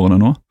 2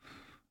 årene nå.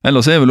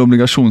 Ellers vel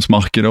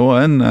obligasjonsmarkedet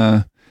også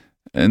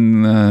en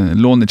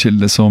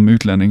lånekilde som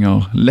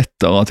utlendinger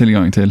lettere har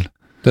tilgang til.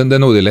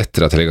 Det noe de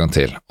lettere har tilgang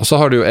til. Og så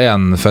har du jo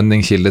en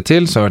fundingkilde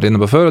til, som jeg har vært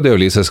inne på før, og det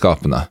jo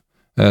livselskapene,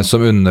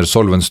 som under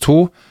Solvens 2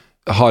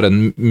 har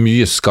en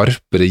mye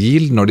skarpere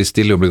yield når de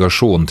stiller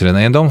obligasjonen til en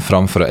eiendom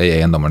framfor å eie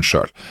eiendommen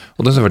selv.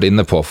 Og det har jeg vært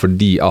inne på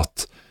fordi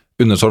at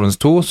under Solvens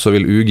 2 så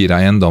vil ugir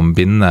eiendom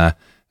binde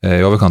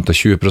i overkant av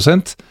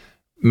 20%,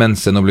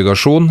 mens en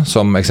obligasjon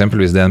som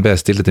eksempelvis DNB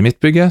stilte til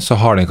midtbygget, så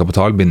har det en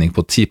kapitalbinding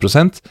på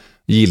 10%,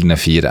 yielden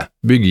 4.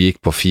 Bygget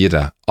gikk på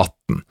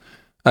 4,18.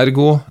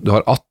 Ergo, du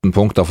har 18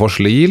 punkter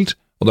forskjell i yield,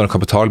 og da er en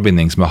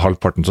kapitalbinding som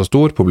halvparten så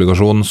stor på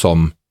obligasjonen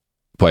som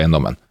på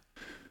eiendommen.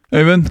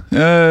 Øyvind,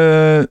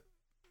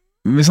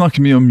 vi snakker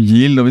mye om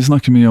yield, og vi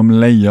snakker mye om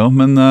leier,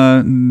 men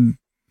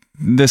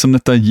det som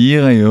dette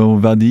gir jo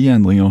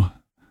verdiendringer.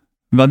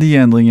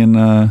 Verdiendringen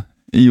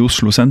i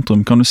Oslo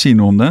sentrum, kan du si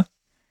noe om det?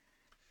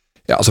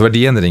 Ja, altså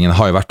verdiendringen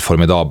har jo vært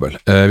formidabel.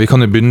 Vi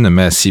kan jo begynne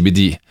med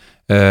CBD.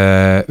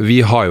 Vi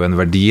har jo en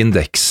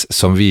verdiindeks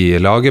som vi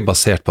lager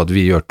basert på at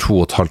vi gjør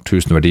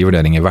 2500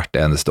 verdivurderinger hvert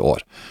eneste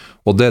år.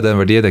 Og det den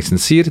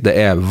verdiindeksen sier, det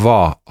er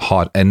hva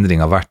har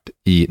endringen vært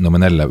i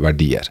nominelle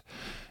verdier.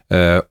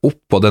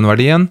 Oppå den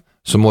verdien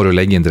så må du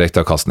legge inn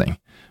direkteavkastning.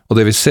 Og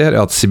det vi ser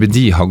er at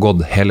CBD har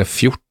gått hele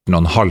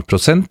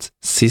 14,5%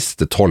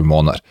 siste 12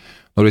 måneder.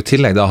 Når du i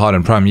tillegg da har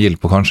en prime yield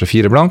på kanskje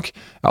 4 blank,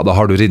 ja, da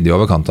har du ridd i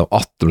overkant av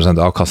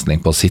 18% avkastning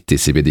på City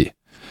CBD.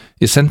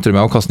 I sentrum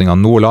er avkastningen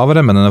noe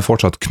lavere, men den er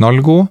fortsatt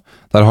knallgod.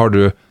 Der har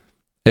du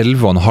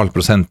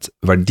 11,5%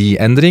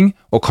 verdiendring,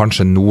 og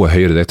kanskje noe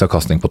høyere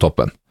direkteavkastning på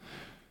toppen.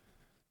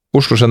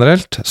 Oslo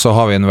generelt så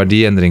har vi en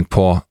verdiendring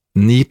på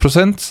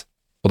 9%,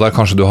 og der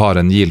kanskje du har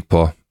en yield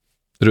på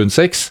rundt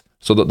 6%,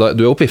 så du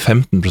er oppe i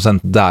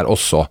 15% der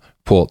også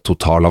på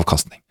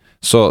totalavkastning.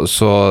 Så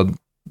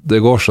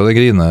det går så det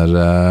griner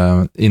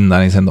innen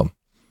næringseiendom.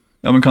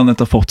 Ja, men kan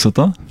dette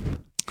fortsette?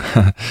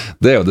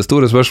 Det er jo det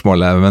store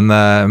spørsmålet,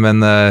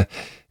 men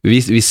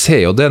vi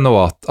ser jo det nå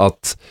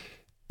at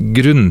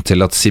grunnen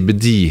til at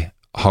CBD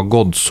har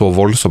gått så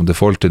voldsomt i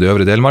forhold til de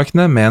øvrige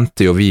delmarkene,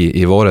 mente jo vi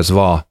i våres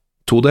var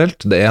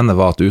todelt. Det ene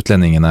var at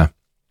utlendingene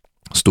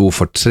sto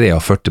for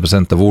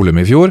 43% av volum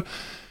i fjor,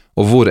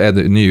 og hvor er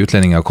det nye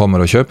utlendinger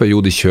kommer og kjøper? Jo,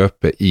 de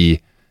kjøper i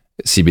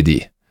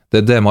CBD.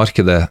 Det er det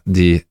markedet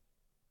de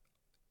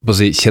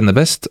kjenner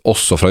best,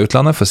 også fra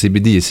utlandet, for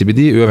CBD er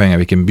CBD, uavhengig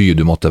av hvilken by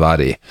du måtte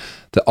være i.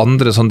 Det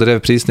andre som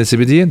drev prisen i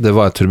CBD, det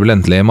var et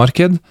turbulent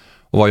leiemarked,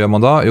 og hva gjør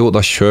man da? Jo, da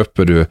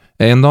kjøper du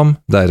eiendom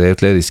der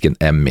reutleierisken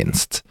er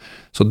minst.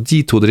 Så de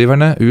to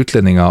driverne,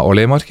 utlendinger og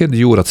leiemarked,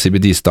 gjorde at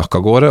CBD stakk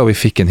av gårde, og vi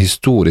fikk en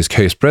historisk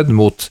høy spread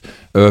mot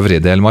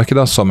øvrige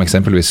delmarkeder, som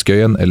eksempelvis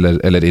Skøyen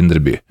eller Indre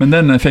by. Men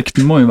denne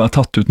effekten må jo være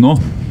tatt ut nå?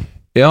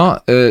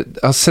 Ja, jeg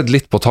har sett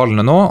litt på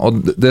tallene nå,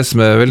 og det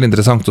som er veldig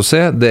interessant å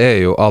se, det er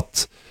jo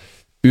at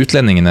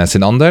utlendingene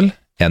sin andel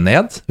er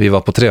ned. Vi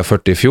var på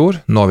 43 i fjor,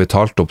 nå har vi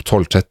talt opp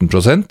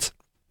 12-13%.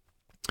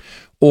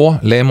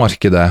 Og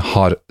leiemarkedet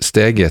har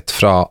steget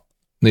fra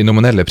de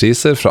nominelle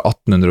priser fra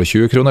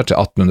 1820 kroner til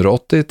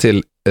 1880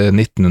 til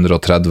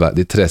 1930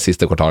 de 3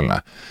 siste kvartalene.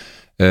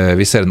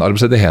 Vi ser en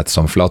arbeidsledighet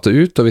som flater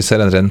ut, og vi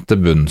ser en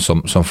rentebunn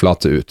som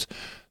flater ut.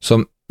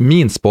 Så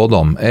min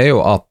spådom er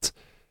jo at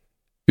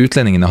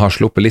utlendingene har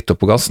sluppet litt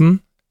opp på gassen,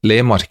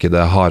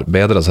 leiemarkedet har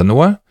bedret seg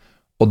noe,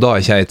 og da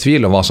er ikke jeg i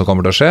tvil om hva som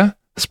kommer til å skje.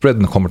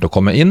 Spreaden kommer til å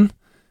komme inn.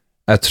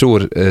 Jeg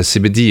tror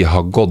CBD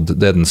har gått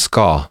det den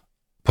skal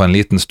på en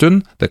liten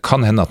stund. Det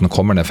kan hende at den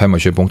kommer ned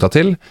 25 punkter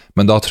til,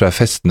 men da tror jeg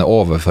festen er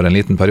over for en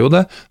liten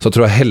periode. Så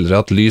tror jeg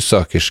heller at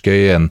Lysaker,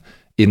 Skøyen,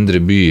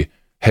 Indre by,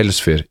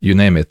 Helsfyr, you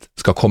name it,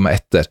 skal komme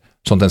etter,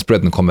 sånn at den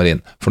spreaden kommer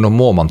inn. For nå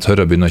må man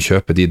tørre å begynne å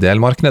kjøpe de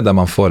delmarkene der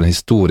man får en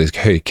historisk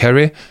høy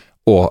carry,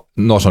 og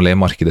når som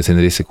leiemarkedet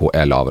sin risiko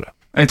er lavere.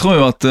 Jeg tror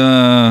jo at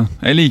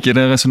jeg liker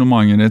det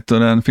resonemanget ditt, og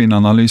det er en fin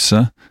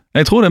analyse.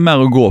 Jeg tror det er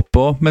mer å gå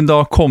på, men da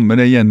kommer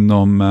det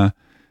gjennom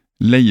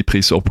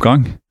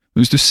leieprisoppgang.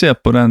 Hvis du ser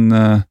på den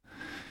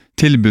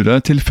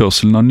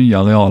tilførselen av nye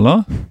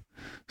arealer,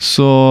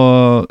 så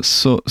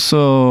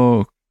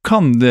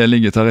kan det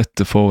ligge til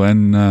rette for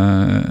en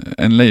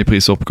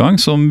leieprisoppgang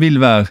som vil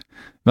være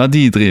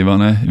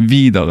verdidrivende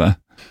videre.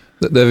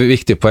 Det er et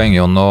viktig poeng,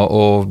 Jon,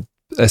 og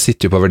jeg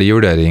sitter jo på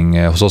verdivurdering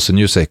hos oss i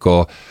Newsec,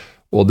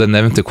 og det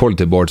nevnte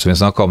quality board som vi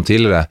snakket om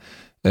tidligere,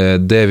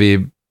 det vi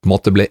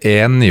måtte bli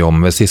enige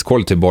om ved sist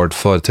quality board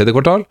for tredje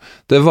kvartal,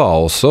 det var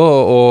også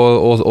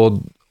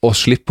å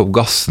slippe opp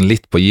gassen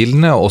litt på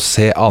gildene og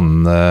se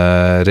an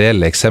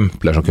reelle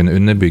eksempler som kunne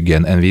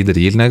underbygge en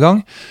videre gildnedgang,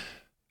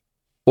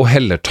 og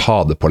heller ta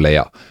det på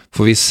leia.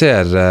 For vi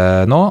ser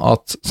nå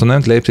at, som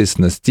nevnt,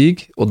 leieprisene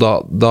stiger, og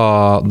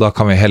da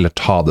kan vi heller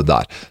ta det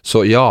der.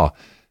 Så ja,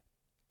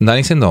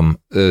 næringseiendom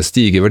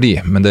stiger i verdi,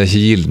 men det er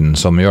ikke gilden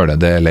som gjør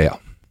det, det er leia.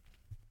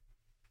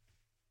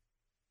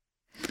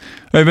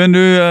 Øyvind,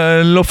 du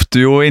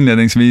lovte jo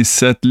innledningsvis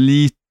et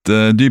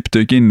lite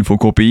dypdykk innenfor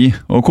KPI,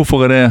 og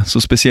hvorfor er det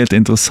så spesielt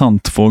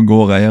interessant for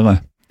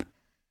gårdeiere?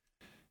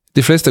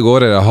 De fleste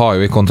gårdeiere har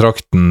jo i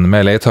kontrakten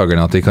med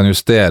leietagerne at de kan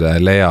justere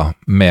leia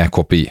med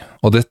KPI,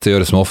 og dette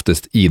gjøres som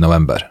oftest i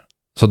november.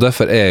 Så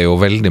derfor er jo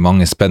veldig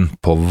mange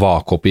spent på hva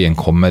KPI-en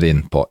kommer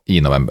inn på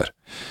i november.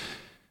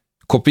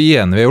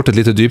 KPI-en, vi har gjort et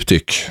lite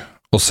dypdykk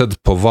og sett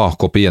på hva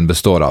KPI-en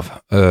består av,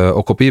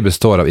 og KPI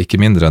består av ikke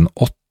mindre enn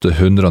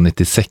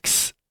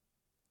 896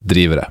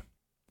 drivere.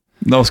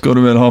 Da skal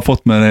du vel ha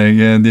fått med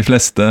deg de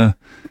fleste?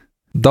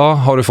 Da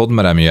har du fått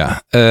med deg mye.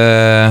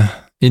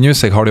 I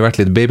Newsec har det vært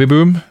litt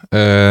babyboom.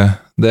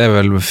 Det er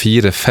vel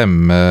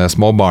 4-5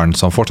 småbarn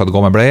som fortsatt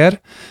går med bleier,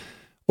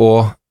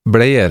 og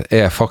bleier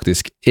er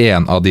faktisk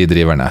en av de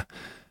driverne.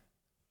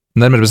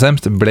 nærmere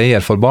bestemt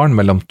bleier for barn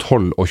mellom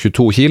 12 og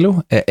 22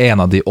 kilo, er en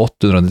av de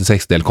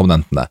 896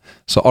 delkomponentene.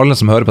 Så alle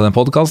som hører på den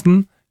podcasten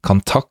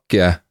kan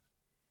takke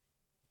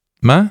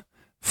meg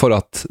for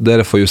at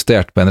dere får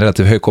justert på en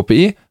relativt høy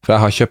KPI, for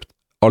jeg har kjøpt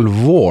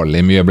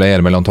alvorlig mye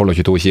bleier mellom 12 og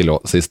 22 kilo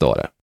siste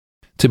året.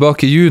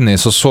 Tilbake i juni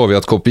så vi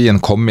at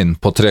KPI-en kom inn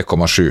på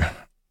 3,7.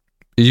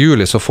 I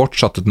juli så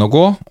fortsatte den å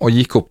gå, og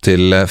gikk opp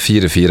til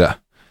 4,4.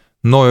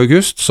 Nå i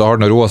august så har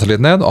den roet seg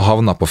litt ned, og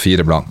havnet på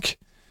 4 blank.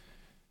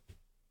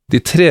 De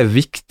 3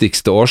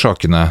 viktigste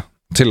årsakene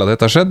til at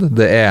dette har skjedd,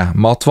 det er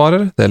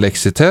matvarer, det er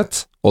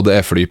elektrisitet, og det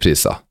er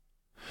flypriser.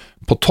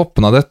 På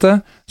toppen av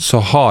dette så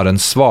har en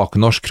svak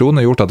norsk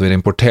krone gjort at vi har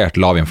importert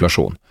lav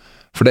inflasjon.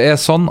 For det er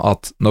sånn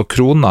at når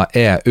krona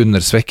er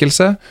under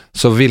svekkelse,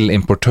 så vil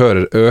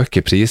importører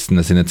øke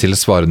prisene sine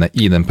tilsvarende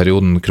i den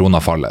perioden krona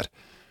faller.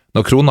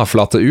 Når krona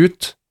flater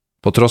ut,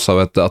 på tross av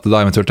at det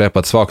da eventuelt er på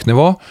et svakt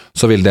nivå,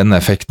 så vil denne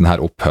effekten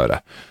her opphøre.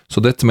 Så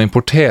dette med å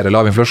importere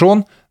lav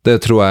inflasjon, det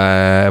tror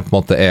jeg på en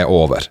måte er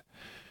over.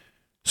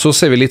 Så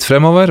ser vi litt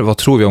fremover, hva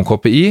tror vi om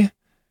KPI?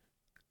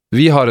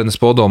 Vi har en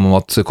spådom om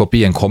at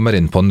KPI-en kommer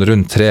inn på en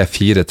rundt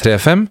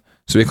 3,4-3,5,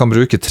 så vi kan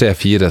bruke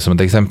 3,4 som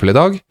et eksempel i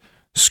dag.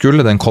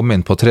 Skulle den komme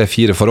inn på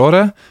 3,4 for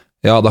året,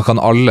 ja, da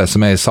kan alle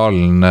som er i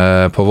salen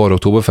på vår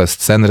oktoberfest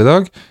senere i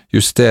dag,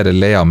 justere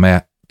Lea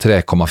med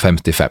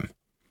 3,55.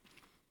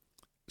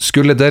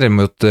 Skulle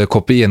derimot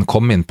KPI-en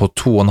komme inn på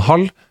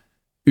 2,5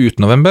 ut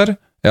november,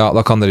 ja,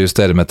 da kan dere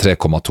justere med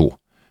 3,2.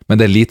 Men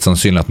det er litt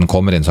sannsynlig at den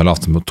kommer inn så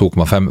lavt som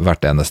 2,5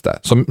 hvert eneste.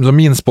 Så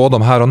min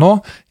spådom her og nå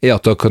er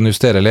at dere kan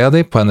justere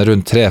ledig på en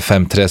rundt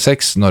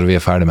 3,5-3,6 når vi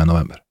er ferdig med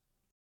november.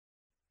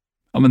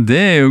 Ja, men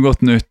det er jo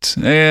godt nytt.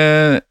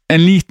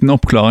 En liten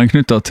oppklaring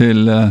knyttet til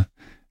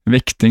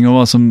vekting og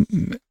hva som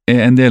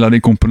er en del av de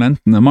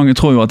komponentene. Mange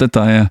tror jo at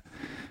dette er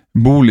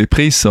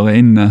boligpriser er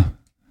inne.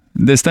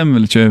 Det stemmer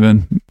vel ikke,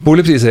 Øyvind?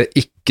 Boligpriser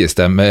ikke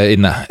stemmer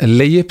inne.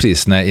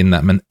 Leieprisene er inne,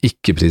 men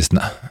ikke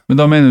prisene. Men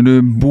da mener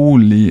du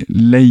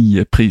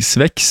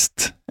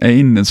bolig-leieprisvekst er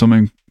inne som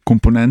en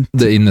komponent?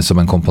 Det er inne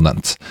som en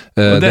komponent.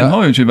 Og den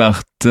har jo ikke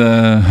vært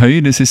høy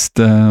det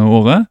siste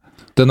året.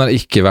 Den har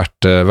ikke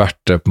vært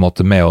på en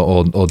måte med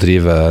å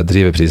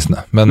drive prisene.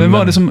 Men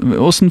hva er det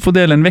hvordan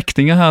fordeler en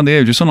vekting her? Det er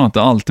jo ikke sånn at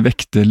alt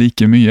vekter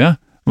like mye.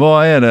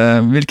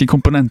 Hvilke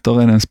komponenter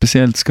er det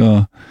spesielt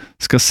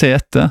skal se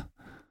etter?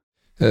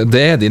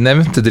 Det er de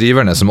nevnte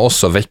driverne som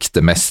også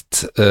vekter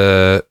mest,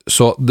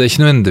 så det er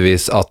ikke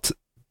nødvendigvis at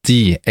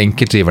de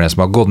enkeltdriverne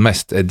som har gått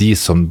mest er de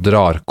som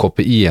drar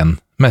KPI-en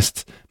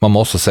mest. Man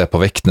må også se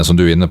på vektene som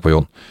du er inne på,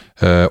 Jon.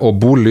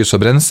 Og bolig, lys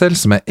og brensel,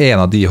 som er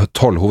en av de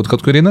 12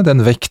 hovedkategoriene,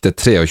 den vekter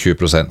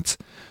 23%.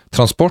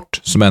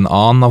 Transport, som er en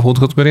annen av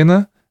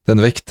hovedkategoriene, den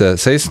vekter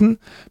 16%,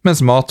 mens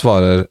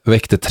matvarer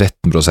vekter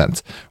 13%.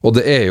 Og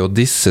det er jo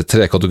disse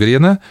 3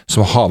 kategoriene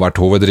som har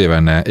vært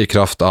hoveddriverne i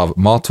kraft av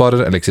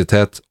matvarer,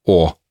 elektrisitet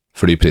og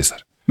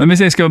flypriser. Men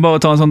hvis jeg skal bare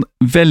ta en sånn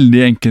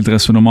veldig enkelt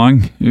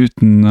resonemang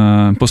uten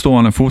på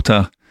stående fot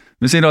her.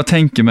 Hvis jeg da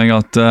tenker meg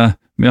at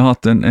vi har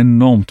hatt en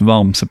enormt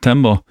varm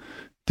september,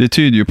 det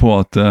tyder jo på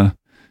at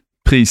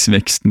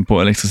prisveksten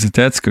på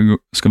elektrisitet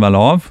skal være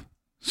lav,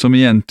 som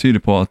igjen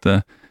tyder på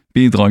at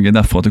bidraget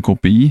derfra til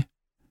KPI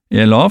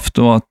er lavt,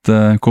 og at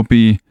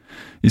KPI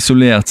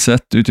isolert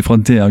sett ut ifra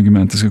det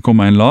argumentet skal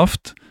komme inn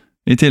lavt.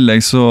 I tillegg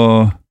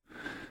så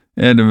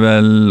er det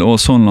vel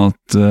også sånn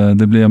at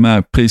det blir mer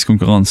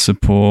priskonkurranse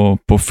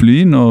på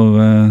fly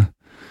når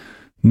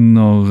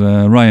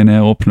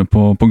Ryanair åpner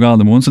på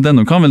Gardermoen, så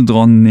denne kan vel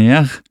dra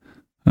ned.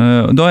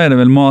 Da er det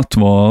vel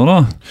matvarer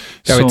da?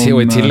 Ja, og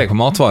i tillegg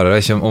på matvarer, jeg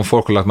vet ikke om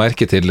folk har lagt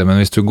merke til det,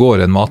 men hvis du går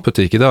i en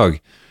matbutikk i dag,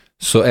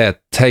 så er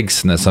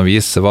tagsene som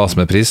viser hva som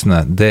er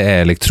prisene, det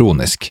er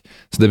elektronisk.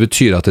 Så det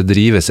betyr at det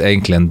drives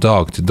egentlig en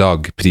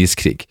dag-til-dag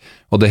priskrig.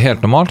 Og det er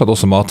helt normalt at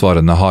også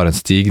matvarene har en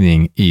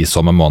stigning i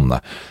sommermånedene.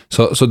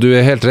 Så du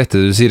er helt rett i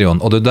det du sier, Jon,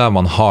 og det er der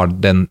man har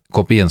den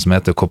KPI-en som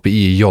heter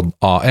KPI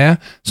JAE,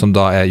 som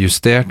da er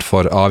justert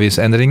for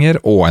avgiftsendringer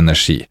og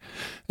energi.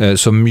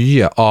 Så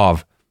mye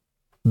av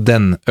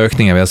den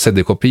økningen vi har sett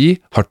i KPI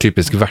har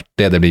typisk vært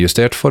det blir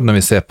justert for når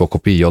vi ser på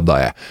KPI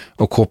JAE.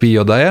 Og KPI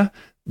JAE,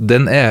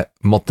 den er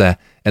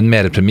en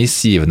mer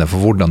premissgivende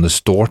for hvordan det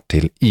står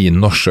til i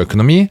norsk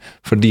økonomi,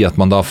 fordi at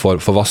man da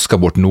får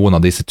vasket bort noen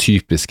av disse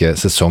typiske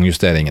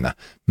sesongjusteringene.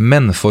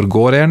 Men for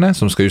gårdeierne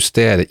som skal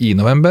justere i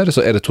november,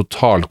 så er det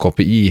total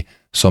KPI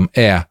som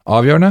er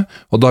avgjørende,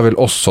 og da vil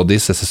også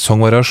disse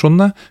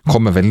sesongvariasjonene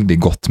komme veldig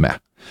godt med.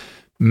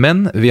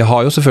 Men vi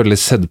har jo selvfølgelig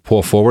sett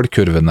på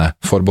forward-kurvene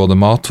for både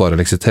matvarer,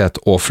 elektrisitet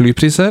og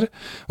flypriser,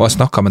 og jeg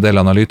snakket med en del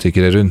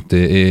analytikere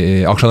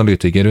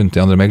aksjeanalytikere rundt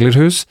i andre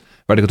meglerhus,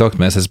 vært i kontakt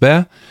med SSB.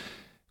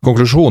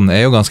 Konklusjonen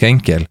er jo ganske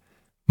enkel.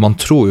 Man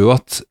tror jo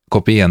at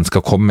KPI-en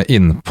skal komme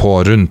inn på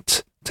rundt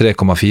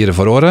 3,4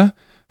 for året.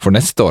 For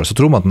neste år så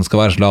tror man at den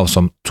skal være så lav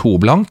som 2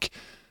 blank,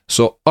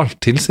 så alt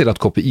tilsier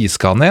at KPI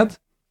skal ned,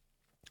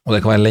 og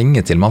det kan være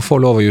lenge til man får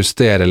lov å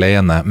justere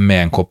leiene med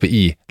en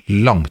KPI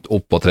langt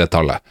opp på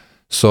 3-tallet.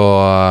 Så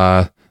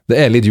det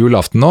er litt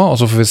julaften nå, og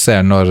så får vi se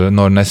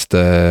når neste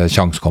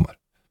sjans kommer.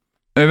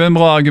 Øyvind,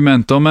 bra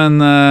argumenter, men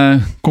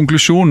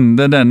konklusjonen,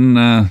 det er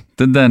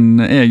den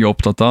jeg er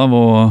opptatt av,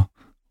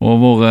 og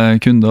våre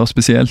kunder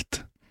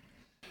spesielt.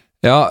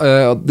 Ja,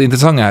 det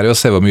interessante er jo å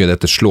se hvor mye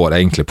dette slår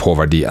egentlig på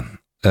verdien.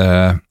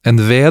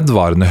 En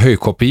vedvarende høy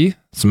KPI,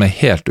 som er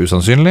helt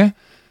usannsynlig,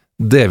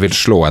 det vil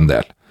slå en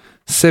del.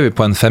 Ser vi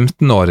på en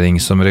 15-åring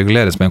som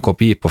reguleres med en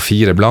KPI på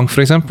 4 blank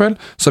for eksempel,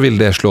 så vil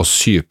det slå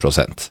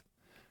 7%.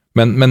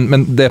 Men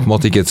det er på en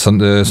måte ikke et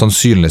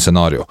sannsynlig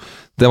scenario.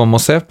 Det man må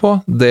se på,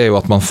 det er jo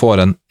at man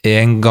får en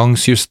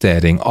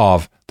engangsjustering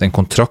av den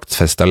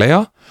kontraktfesta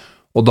leia,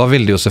 og da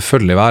vil det jo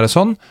selvfølgelig være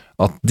sånn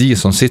at de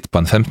som sitter på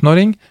en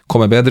 15-åring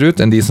kommer bedre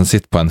ut enn de som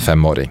sitter på en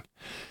 5-åring.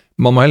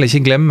 Man må heller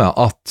ikke glemme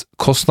at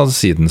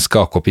kostnadssiden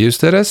skal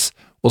KPI-justeres,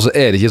 og så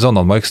er det ikke sånn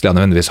at markedsleia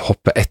nødvendigvis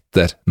hopper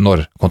etter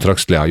når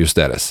kontraktsleia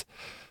justeres.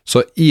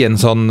 Så i en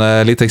sånn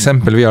lite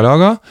eksempel vi har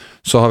laget,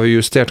 så har vi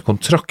justert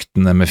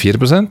kontraktene med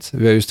 4%,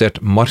 vi har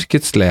justert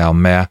markedsleia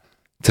med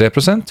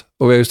 3%,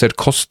 og vi har justert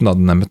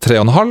kostnadene med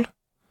 3,5%,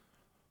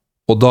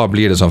 og da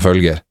blir det som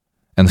følger.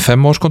 En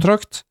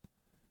 5-årskontrakt,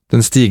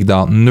 den stiger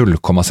da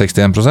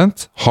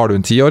 0,61%, har du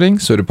en 10-åring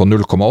så er du på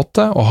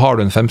 0,8%, og har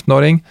du en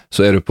 15-åring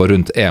så er du på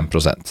rundt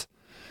 1%.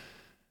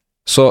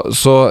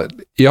 Så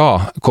ja,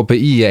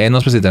 KPI er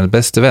eiendomsbesitterens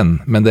beste venn,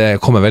 men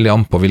det kommer veldig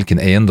an på hvilken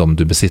eiendom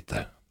du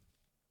besitter.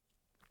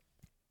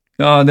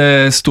 Ja, det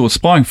er stort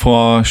sprang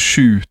fra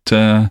 7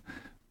 til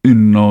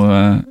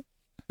under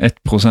 1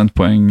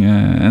 prosentpoeng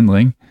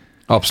endring.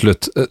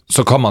 Absolutt.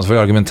 Så kan man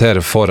selvfølgelig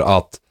argumentere for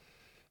at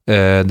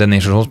den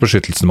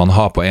inflasjonsbeskyttelsen man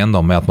har på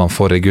eiendom med at man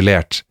får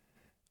regulert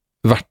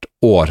hvert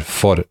år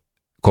for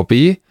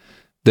KPI,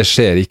 det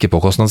skjer ikke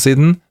på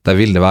kostnadssiden. Der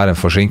vil det være en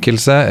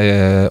forsinkelse,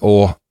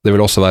 og det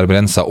vil også være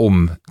begrenset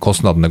om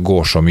kostnadene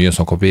går så mye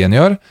som KPI-en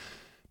gjør.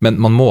 Men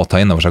man må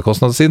ta inn over seg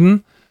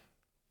kostnadssiden,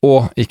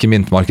 og ikke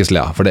minst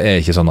markedsleia, for det er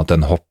ikke sånn at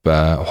den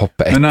hopper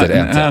etter en til.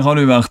 Men her har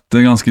du vært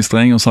ganske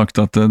streng og sagt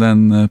at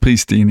den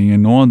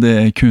prisstigningen nå, det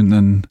er kun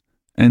en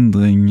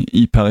endring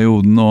i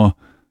perioden, og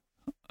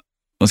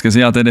hva skal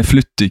jeg si, at det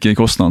flytter ikke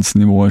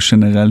kostnadsnivået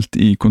generelt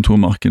i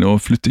kontormarkedet,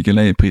 og flytter ikke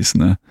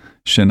leieprisene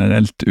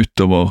generelt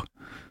utover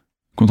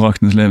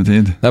kontraktens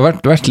levetid. Det har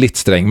vært litt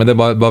streng, men det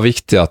er bare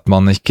viktig at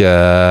man ikke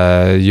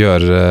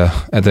gjør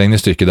et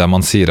regnestykke der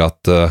man sier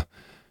at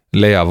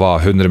leia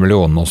var 100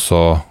 millioner, og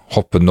så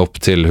hopper den opp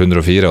til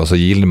 104, og så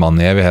gilder man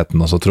i evigheten,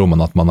 og så tror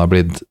man at man har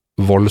blitt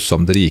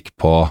voldsomt rik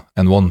på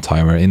en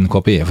one-timer innen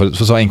KPI, for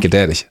så enkelt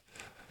er det ikke.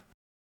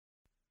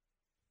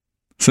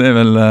 Så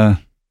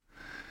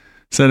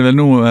er det vel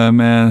noe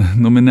med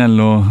nominell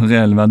og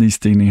reell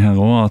verdistigning her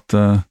også, at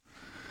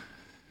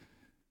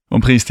om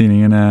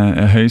prisstigningen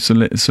er høy,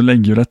 så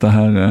legger jo dette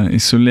her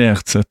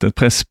isolert sett et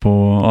press på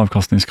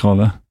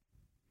avkastningskravet.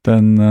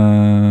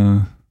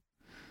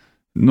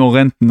 Når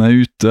renten er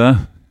ute,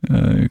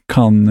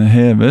 kan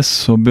heves,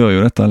 så bør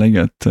jo dette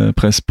legge et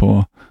press på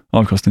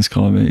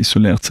avkastningskravet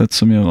isolert sett,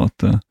 som gjør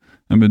at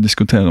en bør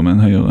diskutere med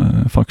en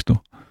høyere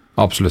faktor.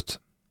 Absolutt.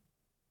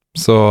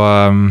 Så,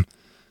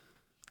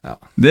 ja.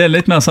 Det er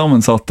litt mer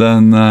sammensatt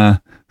enn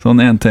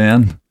sånn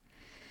 1-til-1.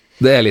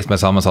 Det er litt mer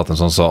sammensatt enn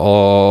sånn så,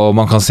 og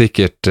man kan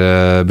sikkert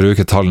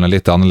bruke tallene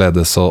litt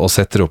annerledes og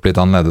sette det opp litt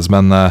annerledes,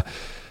 men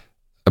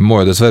jeg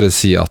må jo dessverre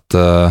si at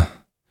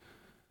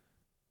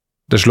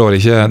det slår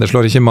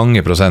ikke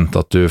mange prosent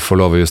at du får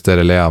lov å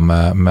justere leia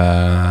med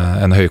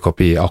en høy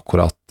KPI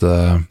akkurat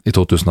i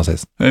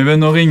 2016.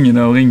 Øyvind, nå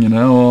ringer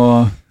det,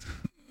 og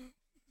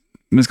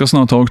vi skal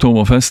snart ha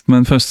oktoberfest,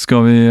 men først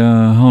skal vi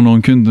ha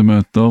noen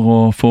kundemøter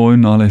og få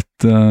unna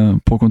litt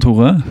på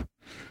kontoret.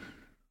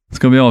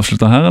 Skal vi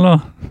avslutte her,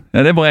 eller?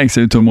 Ja, det er bare jeg som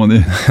er utålmodig.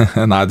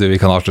 Nei, vi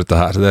kan avslutte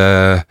her. Det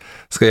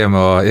skal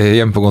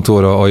hjem på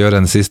kontoret og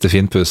gjøre en siste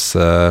finpuss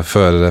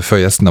før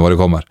gjestene våre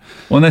kommer.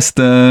 Og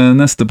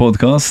neste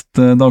podcast,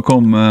 da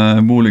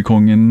kommer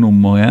Boligkongen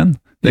nummer 1.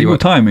 Det er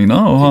god timing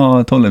da, å ha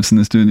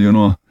Tollefsen i studio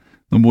nå,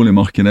 når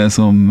boligmarkedet er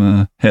som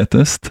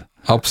hetest.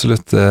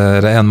 Absolutt.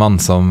 Det er en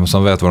mann som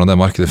vet hvordan det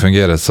markedet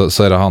fungerer, så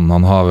er det han.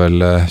 Han har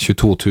vel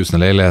 22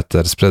 000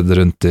 leiligheter spredd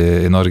rundt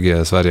i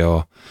Norge, Sverige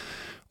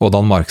og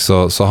Danmark,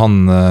 så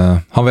han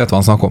vet hva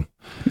han snakker om.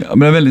 Ja,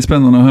 men det er veldig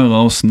spennende å høre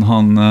hvordan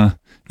han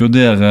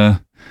vurderer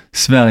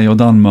Sverige og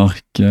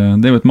Danmark.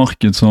 Det er jo et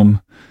marked som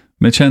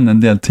vi kjenner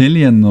en del til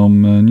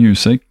gjennom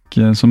Newsec,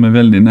 som er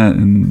veldig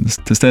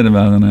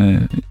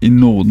tilstedeværende i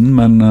Norden,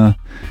 men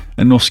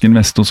en norsk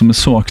investor som er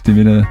så aktiv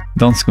i det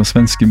danske og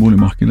svenske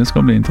boligmarkedet,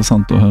 skal bli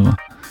interessant å høre.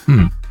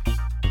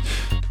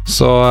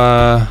 Så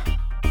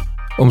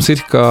om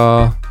cirka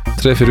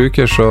 3-4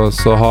 uker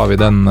så har vi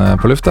den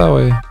på lufta,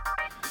 og i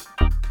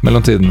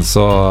mellomtiden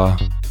så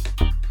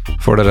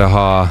får dere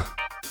ha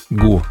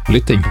god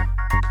lytting.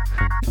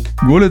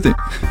 God lytting.